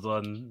scores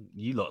on.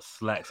 You lot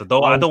slack. So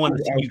I don't want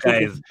to see you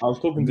guys. I was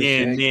talking to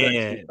near-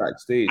 Shane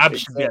backstage.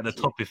 Abs should be at the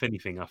Exactly. top, if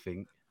anything. I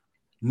think.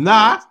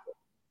 Nah,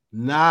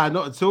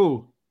 not at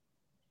all.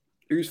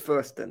 Who's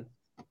first then?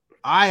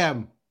 I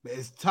am.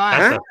 It's tight.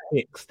 That's a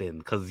fix then,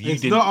 because you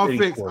It's didn't. not a really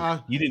fix.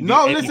 score. You didn't.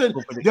 No, do any listen.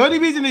 score The only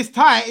predictions. reason it's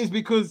tight is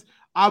because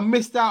I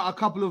missed out a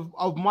couple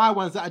of my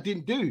ones that I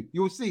didn't do.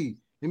 You'll see.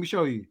 Let me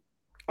show you.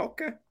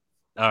 Okay.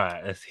 All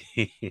right, let's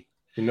see.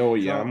 You know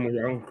what? Yeah,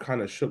 So- I'm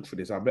kind of shook for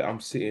this. I bet I'm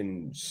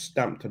sitting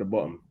stamped to the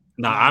bottom.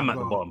 Nah, Nah, I'm at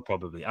bro. the bottom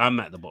probably. I'm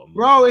at the bottom,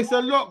 Bro, it's a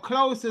lot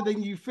closer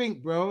than you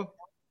think, bro.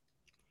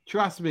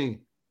 Trust me.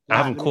 I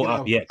haven't Right, let me caught get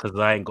up yet because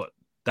I ain't got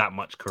that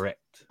much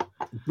correct.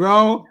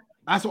 Bro,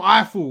 that's what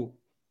I thought.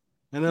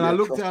 And then I Yeah,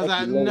 looked at it, I was trust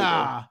like, me, long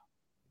nah.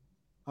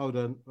 Hold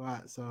on.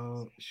 Right,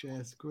 so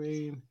share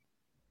screen.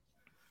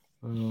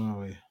 Where are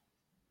we?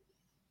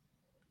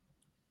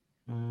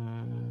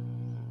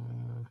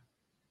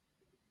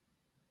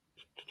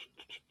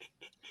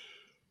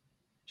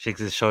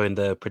 Shigs is showing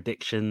the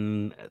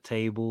prediction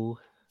table.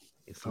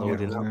 It's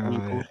loading up. where are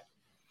people. we?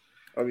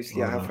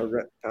 Obviously, I Hold have on. a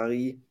rep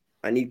Paris.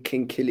 I need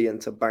King Killian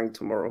to bang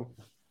tomorrow.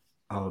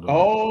 Hold on.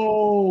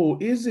 Oh,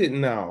 is it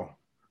now?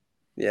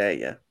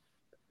 Yeah.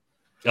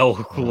 Oh,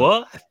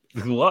 what?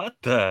 What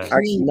the?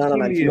 Actually, no.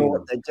 Do you know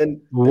what?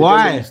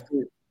 Why?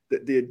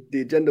 The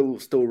agenda will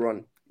still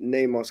run.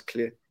 Neymar's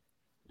clear.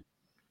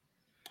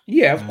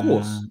 Yeah, of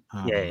course.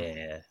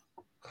 Yeah.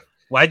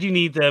 Why do you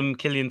need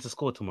Killian to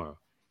score tomorrow?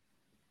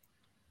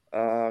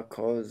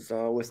 Cause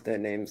what's their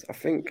names? I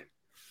think,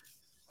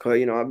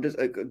 cause I'm just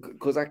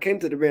cause I came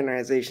to the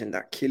realization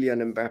that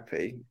Kylian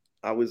Mbappe,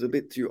 I was a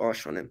bit too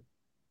harsh on him,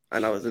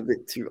 and I was a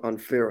bit too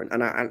unfair,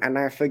 and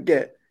I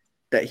forget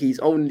that he's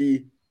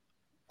only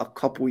a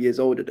couple years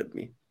older than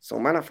me. So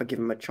man, I forgive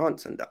him a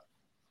chance in that.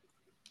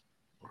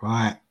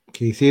 Right.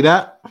 Can you see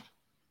that?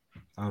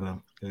 Hold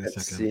on. Give me a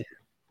Let's second. see.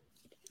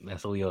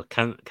 That's all your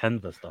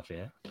Canva stuff,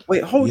 yeah?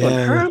 Wait, hold on.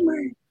 Yeah.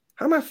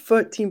 How am I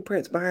 13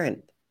 points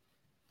behind?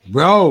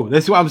 Bro,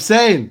 that's what I'm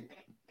saying.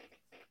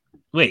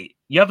 Wait,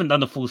 you haven't done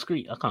the full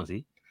screen. I can't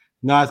see.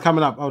 No, it's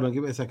coming up. Hold on,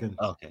 give it a second.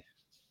 Okay.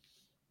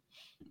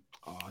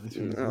 Oh, this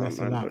thing's No,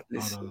 messing man, up. but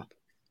listen. Hold on.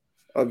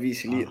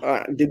 Obviously,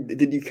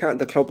 did you count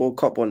the Club World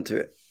Cup onto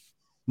it?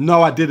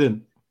 No, I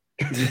didn't.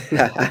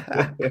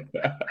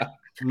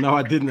 No,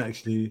 I didn't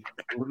actually.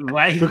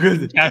 Why?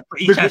 Because-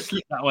 He tried to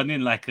slip that one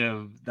in like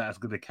that's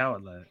gonna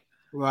count. Like,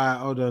 Right,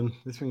 hold on.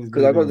 This thing is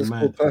Because I got the moving score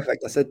mad.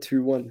 perfect. I said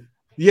 2-1.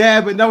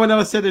 Yeah, but no one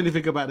ever said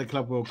anything about the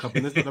Club World Cup,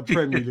 and that's not the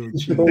Premier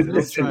League. No,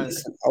 listen,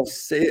 I'll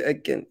say it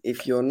again.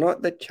 If you're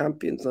not the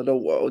champions of the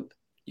world,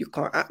 you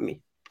can't at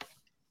me.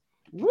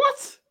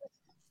 What?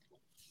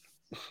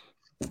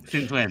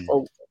 since when?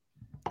 Oh,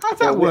 How's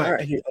that we're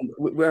work? out here,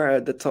 we're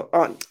at the top.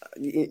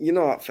 You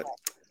know what?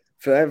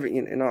 For every,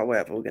 you know,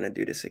 whatever, we're gonna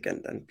do this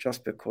again. Then,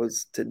 just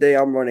because today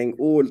I'm running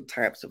all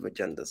types of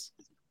agendas.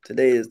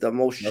 Today is the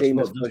most That's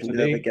shameless not just version you'll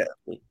today. ever get of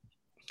me.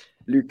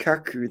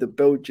 Lukaku, the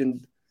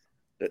Belgian.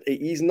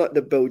 He's not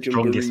the Belgian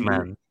Strongest Barry.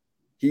 man.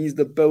 He's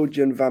the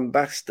Belgian Van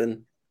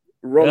Basten.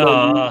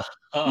 Romelu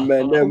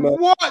Menema.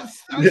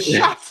 What?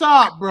 Shut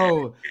up,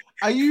 bro.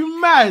 Are you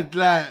mad?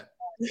 Like,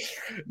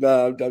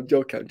 Nah, I'm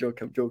joking.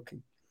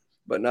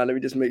 But now let me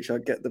just make sure I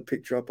get the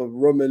picture up of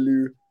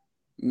Romelu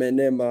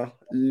Menema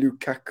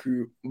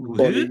Lukaku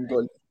bowling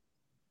goal.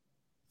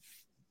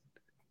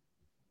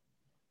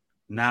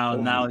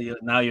 Now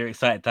you're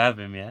excited to have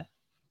him, yeah?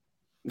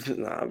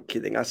 Nah, I'm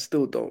kidding. I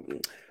still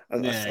don't. I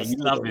Yeah, you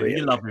still love don't him. rate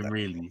You love like him, that.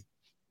 really.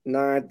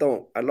 Nah, I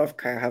don't. I love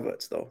Kai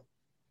Havertz though.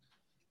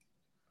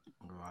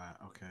 right,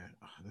 okay.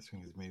 Oh, this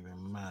thing is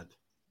moving mad.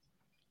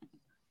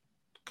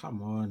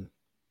 Come on.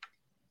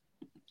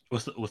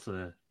 What's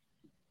the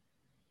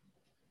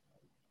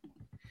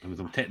there was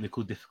some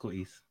technical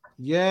difficulties.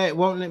 Yeah, it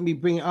won't let me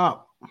bring it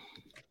up.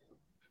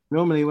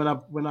 Normally, when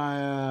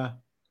I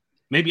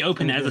Maybe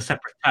open it as Okay. a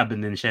separate tab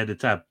and then share the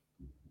tab.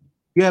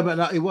 yeah, but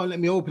like, it won't let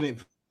me open it.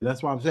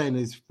 That's what I'm saying.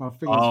 Is my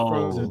thing is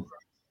frozen.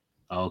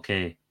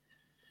 Okay.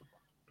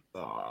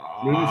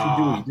 Maybe if you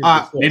do it, you did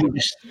Ah, before.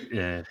 Maybe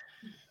yeah.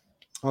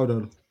 Hold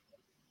on.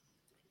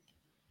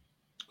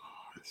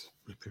 Oh, it's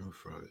flipping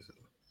frozen.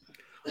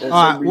 For some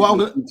Alright, what I'm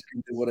reason, gonna- it's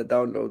screen they want to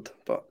download,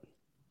 but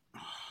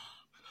All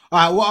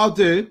right, what I'll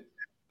do,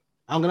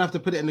 I'm gonna have to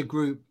put it in the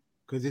group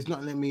because it's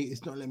not letting me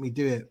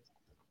do it.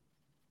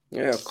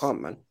 yeah, I can't,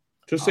 man.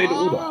 Just say the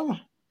order.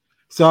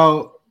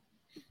 So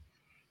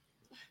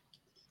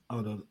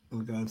hold on,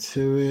 I'm going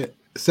to it.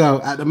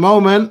 So at the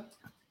moment,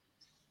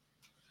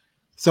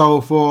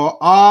 so for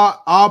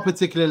our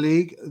particular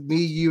league, me,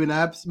 you, and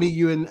Abs, me,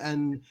 you,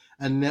 and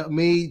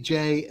me,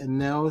 Jay, and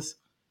Nels.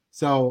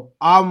 So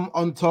I'm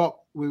on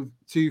top with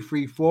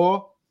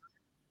 234.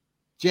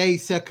 Jay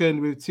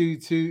second with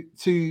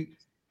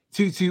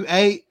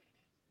 228,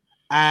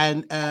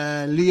 and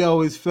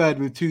Leo is third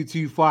with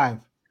 225.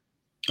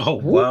 Oh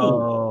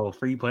wow,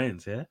 3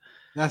 points, yeah.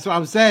 That's what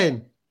I'm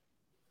saying.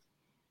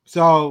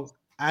 So,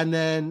 and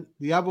then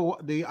oh,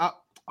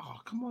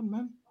 come on,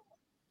 man.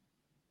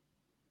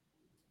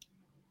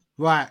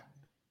 Right.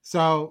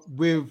 So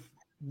with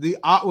with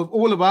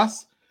all of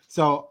us,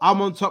 so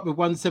I'm on top with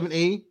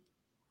 170.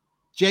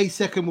 Jay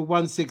second with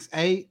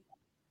 168.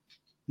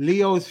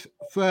 Leo's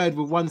third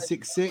with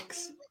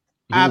 166.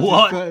 Abs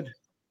What? is third.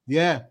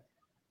 Yeah.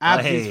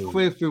 Abs Hey. is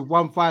fifth with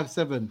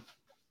 157.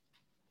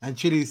 And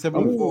Chili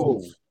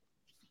 74.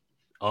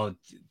 Oh,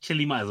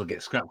 Chili might as well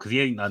get scrapped because he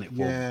ain't done it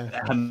for.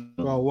 Yeah. Um,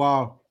 Oh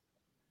wow.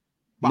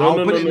 But No, I'll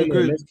no, put no, it in no, the no.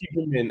 group. Let's keep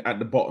him in at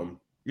the bottom.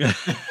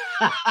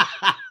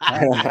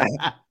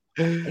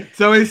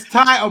 So it's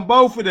tight on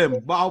both of them,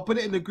 but I'll put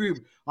it in the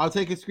group. I'll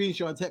take a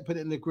screenshot and put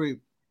it in the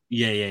group.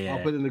 yeah.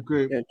 I'll put it in the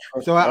group. Yeah,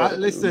 trust So me.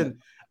 listen,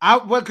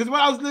 because when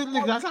I was looking,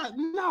 I was like,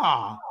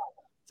 nah,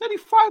 it's only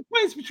 5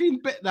 points between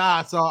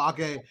Nah, so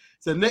okay.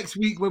 So next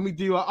week when we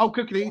do,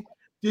 quickly,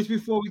 just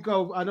before we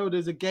go, I know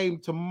there's a game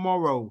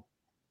tomorrow.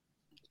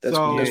 That's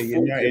So- Yeah, that's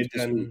four United games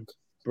this and week.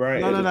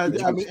 Brighton. No.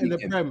 It's I mean in the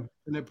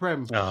weekend.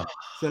 Prem. Oh,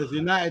 So it's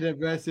United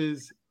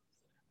versus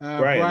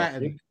Brighton, I Brighton.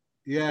 think.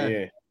 Yeah.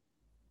 Yeah.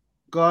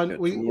 Go on. Yeah,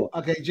 tomorrow.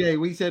 Okay, Jay,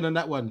 what you saying on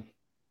that one?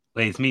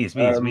 wait, it's me. It's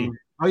me.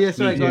 Oh yeah,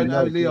 sorry, Yeah, go on,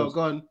 no, Leo, yes.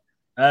 go on.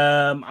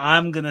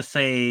 I'm gonna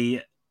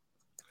say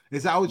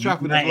Is that Old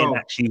Trafford as United well?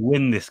 actually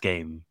win this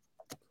game.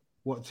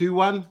 What,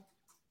 2-1?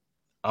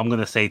 I'm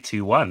gonna say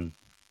 2-1.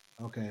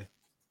 Okay.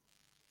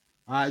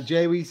 All right,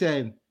 Jay, what you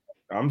saying?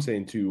 I'm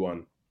saying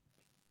 2-1.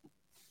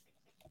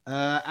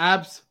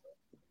 Abs?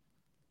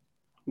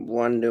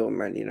 1-0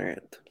 Man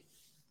United.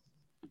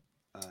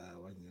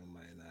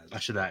 I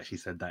should have actually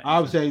said that.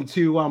 I'm saying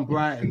 2-1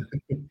 Brighton.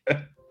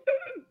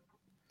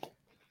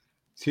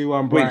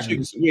 2-1 Wait, Brighton.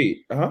 Chicks,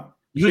 wait, huh?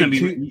 You wouldn't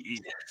Two-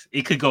 be.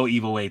 It could go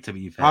either way. To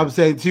be fair, I'm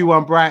saying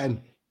 2-1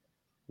 Brighton.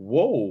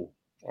 Whoa.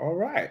 All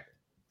right.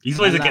 he's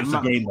always I like against the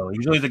Ma- grain, though.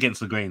 He's always against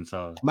the grain.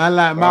 So Man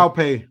like Wow.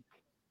 Malpe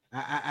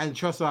and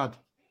Trossard.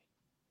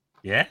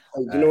 yeah,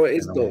 Oh, you know what it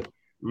is though?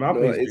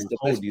 Malpe's it's been the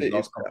cold best these bit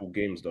last is that- couple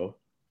games, though.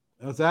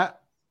 What's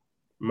that?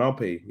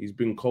 Malpe, he's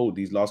been cold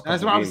these last couple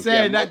That's what I'm games.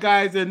 saying. Yeah, that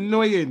guy's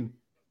annoying.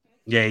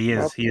 yeah, he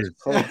is. He is.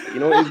 You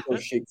know what it is though,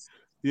 Shakes?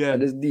 Yeah.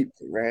 And it's deep,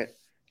 right?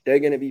 They're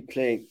gonna be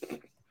playing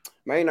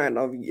Man United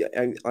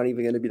aren't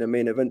even going to be the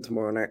main event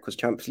tomorrow night because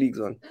Champions League's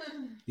on.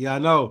 Yeah, I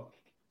know.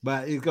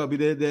 But it's got to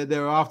be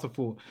their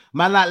afterthought.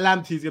 Man like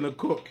Lamptey's going to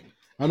cook.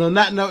 And on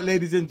that note,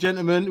 ladies and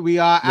gentlemen, we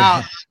are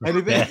out. And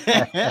if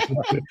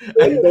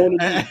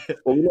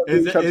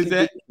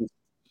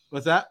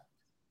what's that?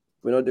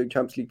 We're not doing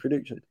Champions League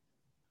predictions.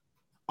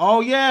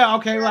 Oh, yeah.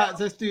 Okay, right.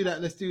 Let's do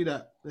that.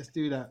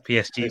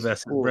 PSG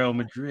versus Real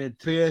Madrid.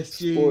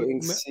 PSG.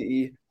 Sporting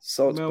City,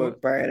 Salzburg,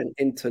 Bayern, and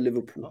Inter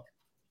Liverpool.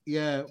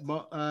 Yeah,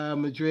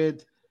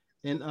 Madrid,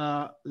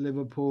 Inter,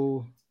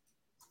 Liverpool.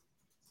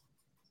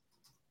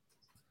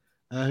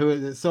 Who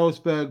is it?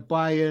 Salzburg,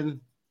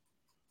 Bayern.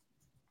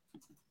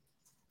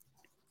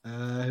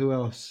 Who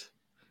else?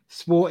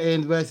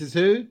 Sporting versus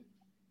who?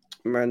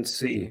 Man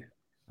City.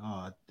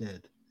 Oh,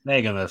 dead.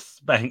 They're gonna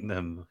spank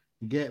them.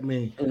 Get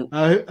me.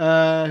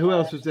 Who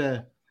else was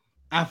there?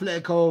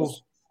 Atletico.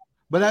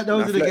 But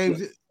those are the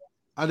games.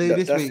 Are they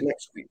this week?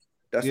 Next week.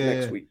 That's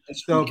next week.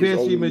 So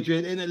PSG,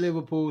 Madrid, Inter,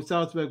 Liverpool,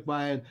 Salzburg,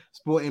 Bayern,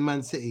 Sporting,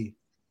 Man City.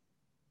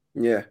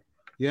 Yeah.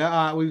 Yeah.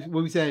 All right. What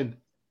are we saying?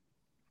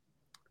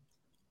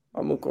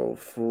 I'm gonna go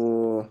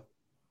for.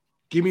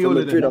 Give me all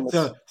Madrid, of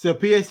them. So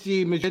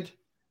PSG, Madrid.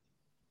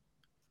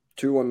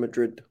 2-1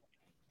 Madrid.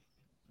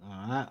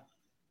 All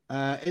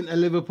right. Inter,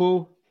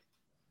 Liverpool.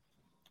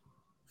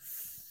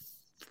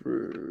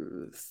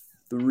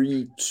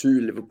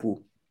 3-2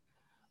 Liverpool.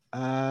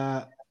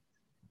 Bayern,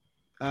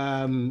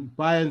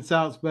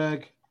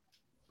 Salzburg.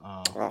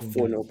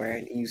 4-0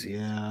 Bayern, easy.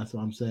 Yeah, that's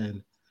what I'm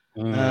saying.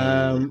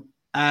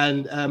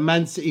 And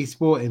Man City,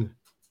 Sporting.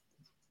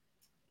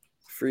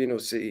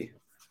 3-0 City.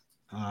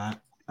 All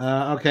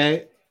right.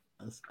 Okay.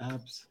 That's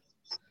abs.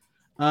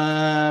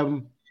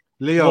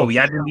 Leo. Oh, we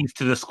adding these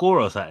to the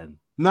score or something?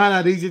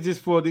 No, these are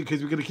just for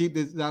because we're going to keep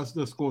that's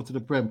the score to the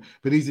Prem.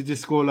 But these are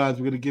just score lines.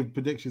 We're going to give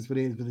predictions for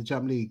the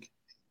Champ League.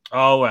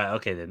 Oh, right.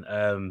 Okay, then.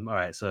 All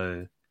right.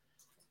 So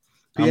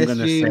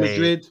PSG,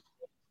 Madrid.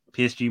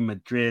 PSG,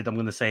 Madrid. I'm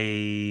going to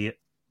say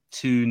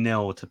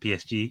 2-0 to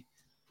PSG.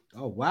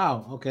 Oh,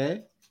 wow.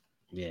 Okay.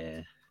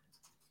 Yeah.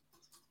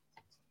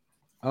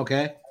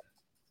 Okay.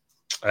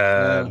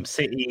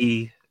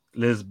 City,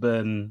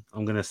 Lisbon.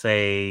 I'm going to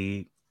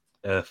say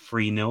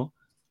 3-0.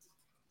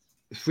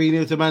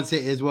 3-0 to Man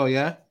City as well,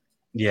 yeah?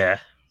 Yeah.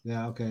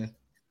 Yeah, okay.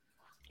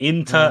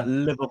 Inter,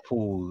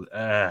 Liverpool.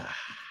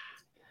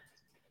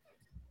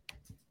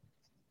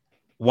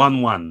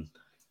 1-1.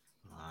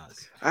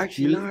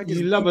 Actually,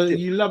 you love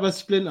a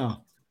splinter.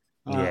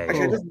 Yeah.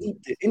 Actually, I just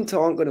deeped it.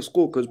 Inter aren't going to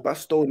score because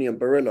Bastoni and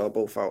Barella are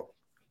both out.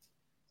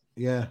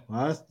 Yeah,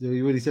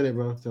 you already said it,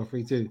 bro. So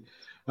 3-2.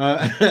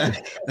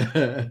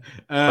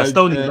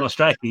 Bastoni's not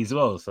striking as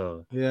well,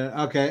 so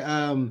yeah. Okay.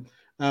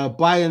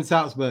 Bayern,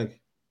 Salzburg.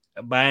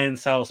 Bayern,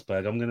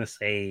 Salzburg. I'm gonna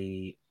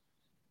say,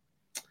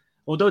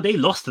 although they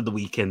lost at the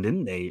weekend,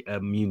 didn't they?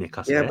 Munich,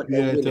 I swear.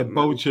 To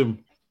Bochum.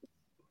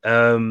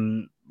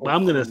 But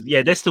I'm gonna,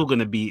 they're still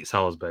gonna beat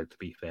Salzburg. To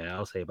be fair,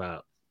 I'll say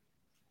about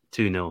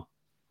 2-0.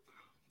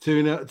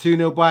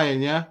 2-0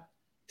 Bayern, yeah.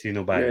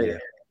 2-0 Bayern.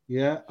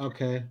 Yeah.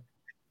 Okay.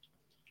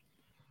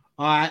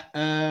 All right.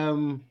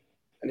 And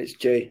it's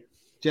Jay.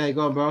 Jay,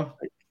 go on, bro.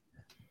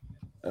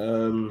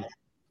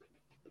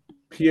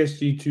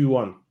 PSG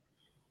 2-1.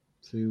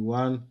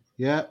 2-1.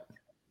 Yeah.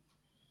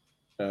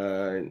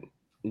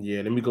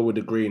 Let me go with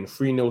the green.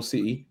 3-0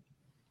 City.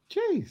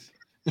 Jeez.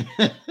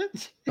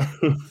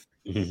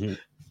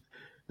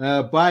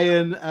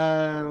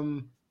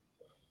 Bayern,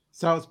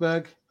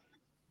 Salzburg.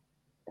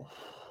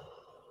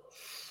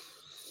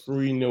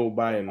 3-0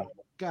 Bayern.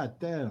 God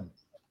damn.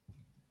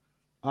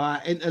 All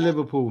right, Inter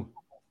Liverpool.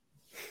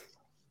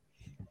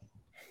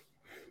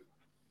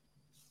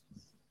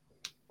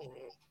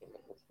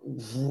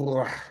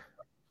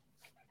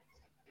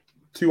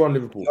 2-1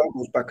 Liverpool.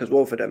 Goes back as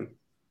well for them.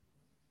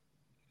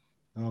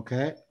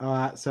 Okay. All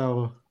right.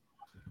 So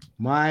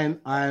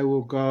mine, I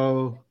will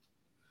go.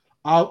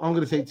 I'm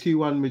going to say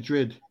 2-1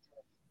 Madrid.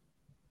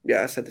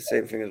 Yeah, I said the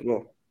same thing as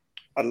well.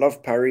 I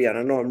love Paris, and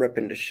I know I'm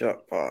repping the shirt,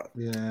 but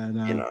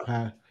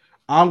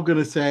I'm going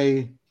to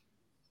say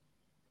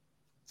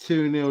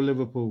 2-0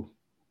 Liverpool.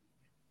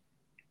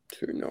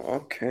 2-0.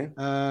 Okay.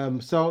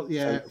 So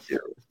yeah,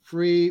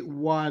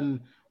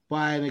 3-1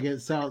 Bayern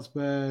against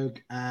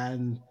Salzburg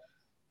and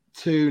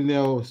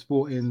 2-0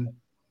 Sporting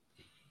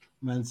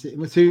Man City.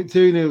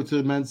 2-0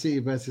 to Man City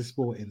versus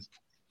Sporting.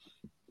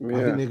 Yeah.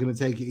 I think they're going to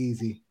take it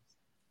easy.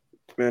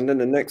 And then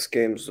the next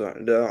games,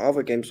 the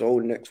other games are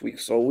all next week.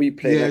 So we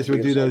play. Yes,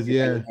 we'll do those.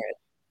 Yeah.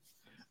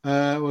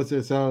 What's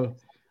it? So,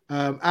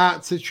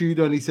 out to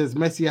Trudon, he says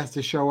Messi has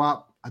to show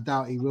up. I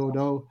doubt he will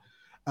though.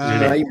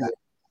 And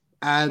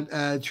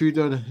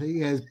Trudon, he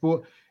has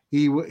bought.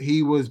 He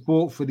was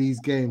bought for these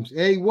games.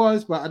 Yeah, he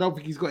was, but I don't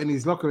think he's got in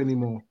his locker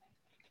anymore.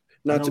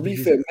 Now, to be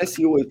fair,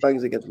 Messi always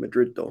bangs against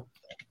Madrid, though.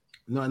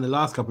 Not in the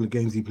last couple of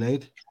games he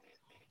played.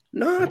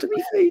 No, to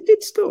be fair, he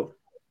did still.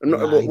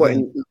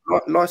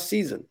 Last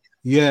season?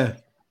 Yeah.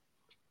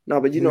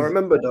 No, but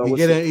remember though. He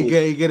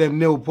get him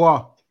nil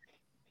points.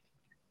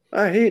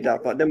 I hear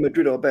that, but then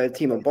Madrid are a better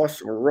team and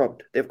Barcelona are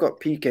robbed. They've got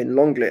Piqué and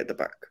Longley at the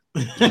back.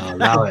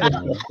 Allow it,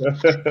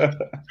 man.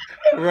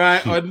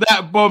 Right, on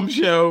that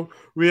bombshell,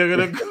 we are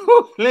going to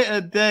call it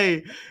a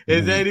day.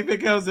 Is there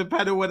anything else the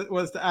panel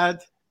wants to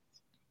add?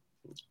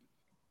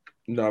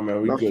 No,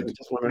 man, we Nothing, good.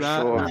 just want to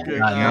Nah, show it's off. good.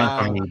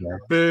 Nah, from me, bro.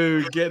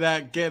 Boo, get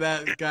that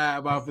guy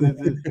about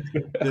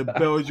the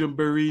Belgian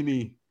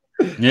Barini.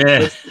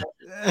 Yeah.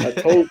 I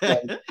told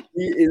you,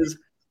 he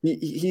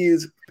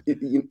is.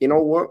 You know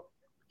what?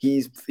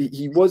 He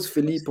was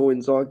Filippo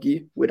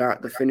Inzaghi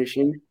without the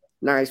finishing.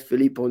 Now he's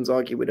Filippo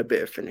Inzaghi with a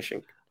bit of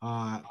finishing.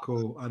 All right,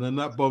 cool. And on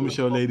that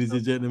bombshell, ladies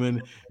and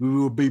gentlemen, we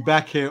will be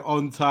back here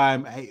on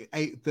time at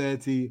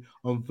 8:30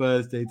 on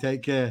Thursday.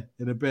 Take care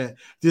in a bit.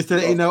 Just to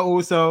let you know,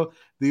 also,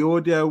 the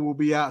audio will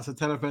be out. So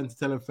tell a friend to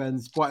tell a friend,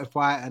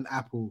 Spotify and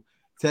Apple.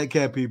 Take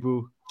care,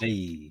 people.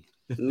 Hey.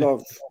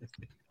 Love.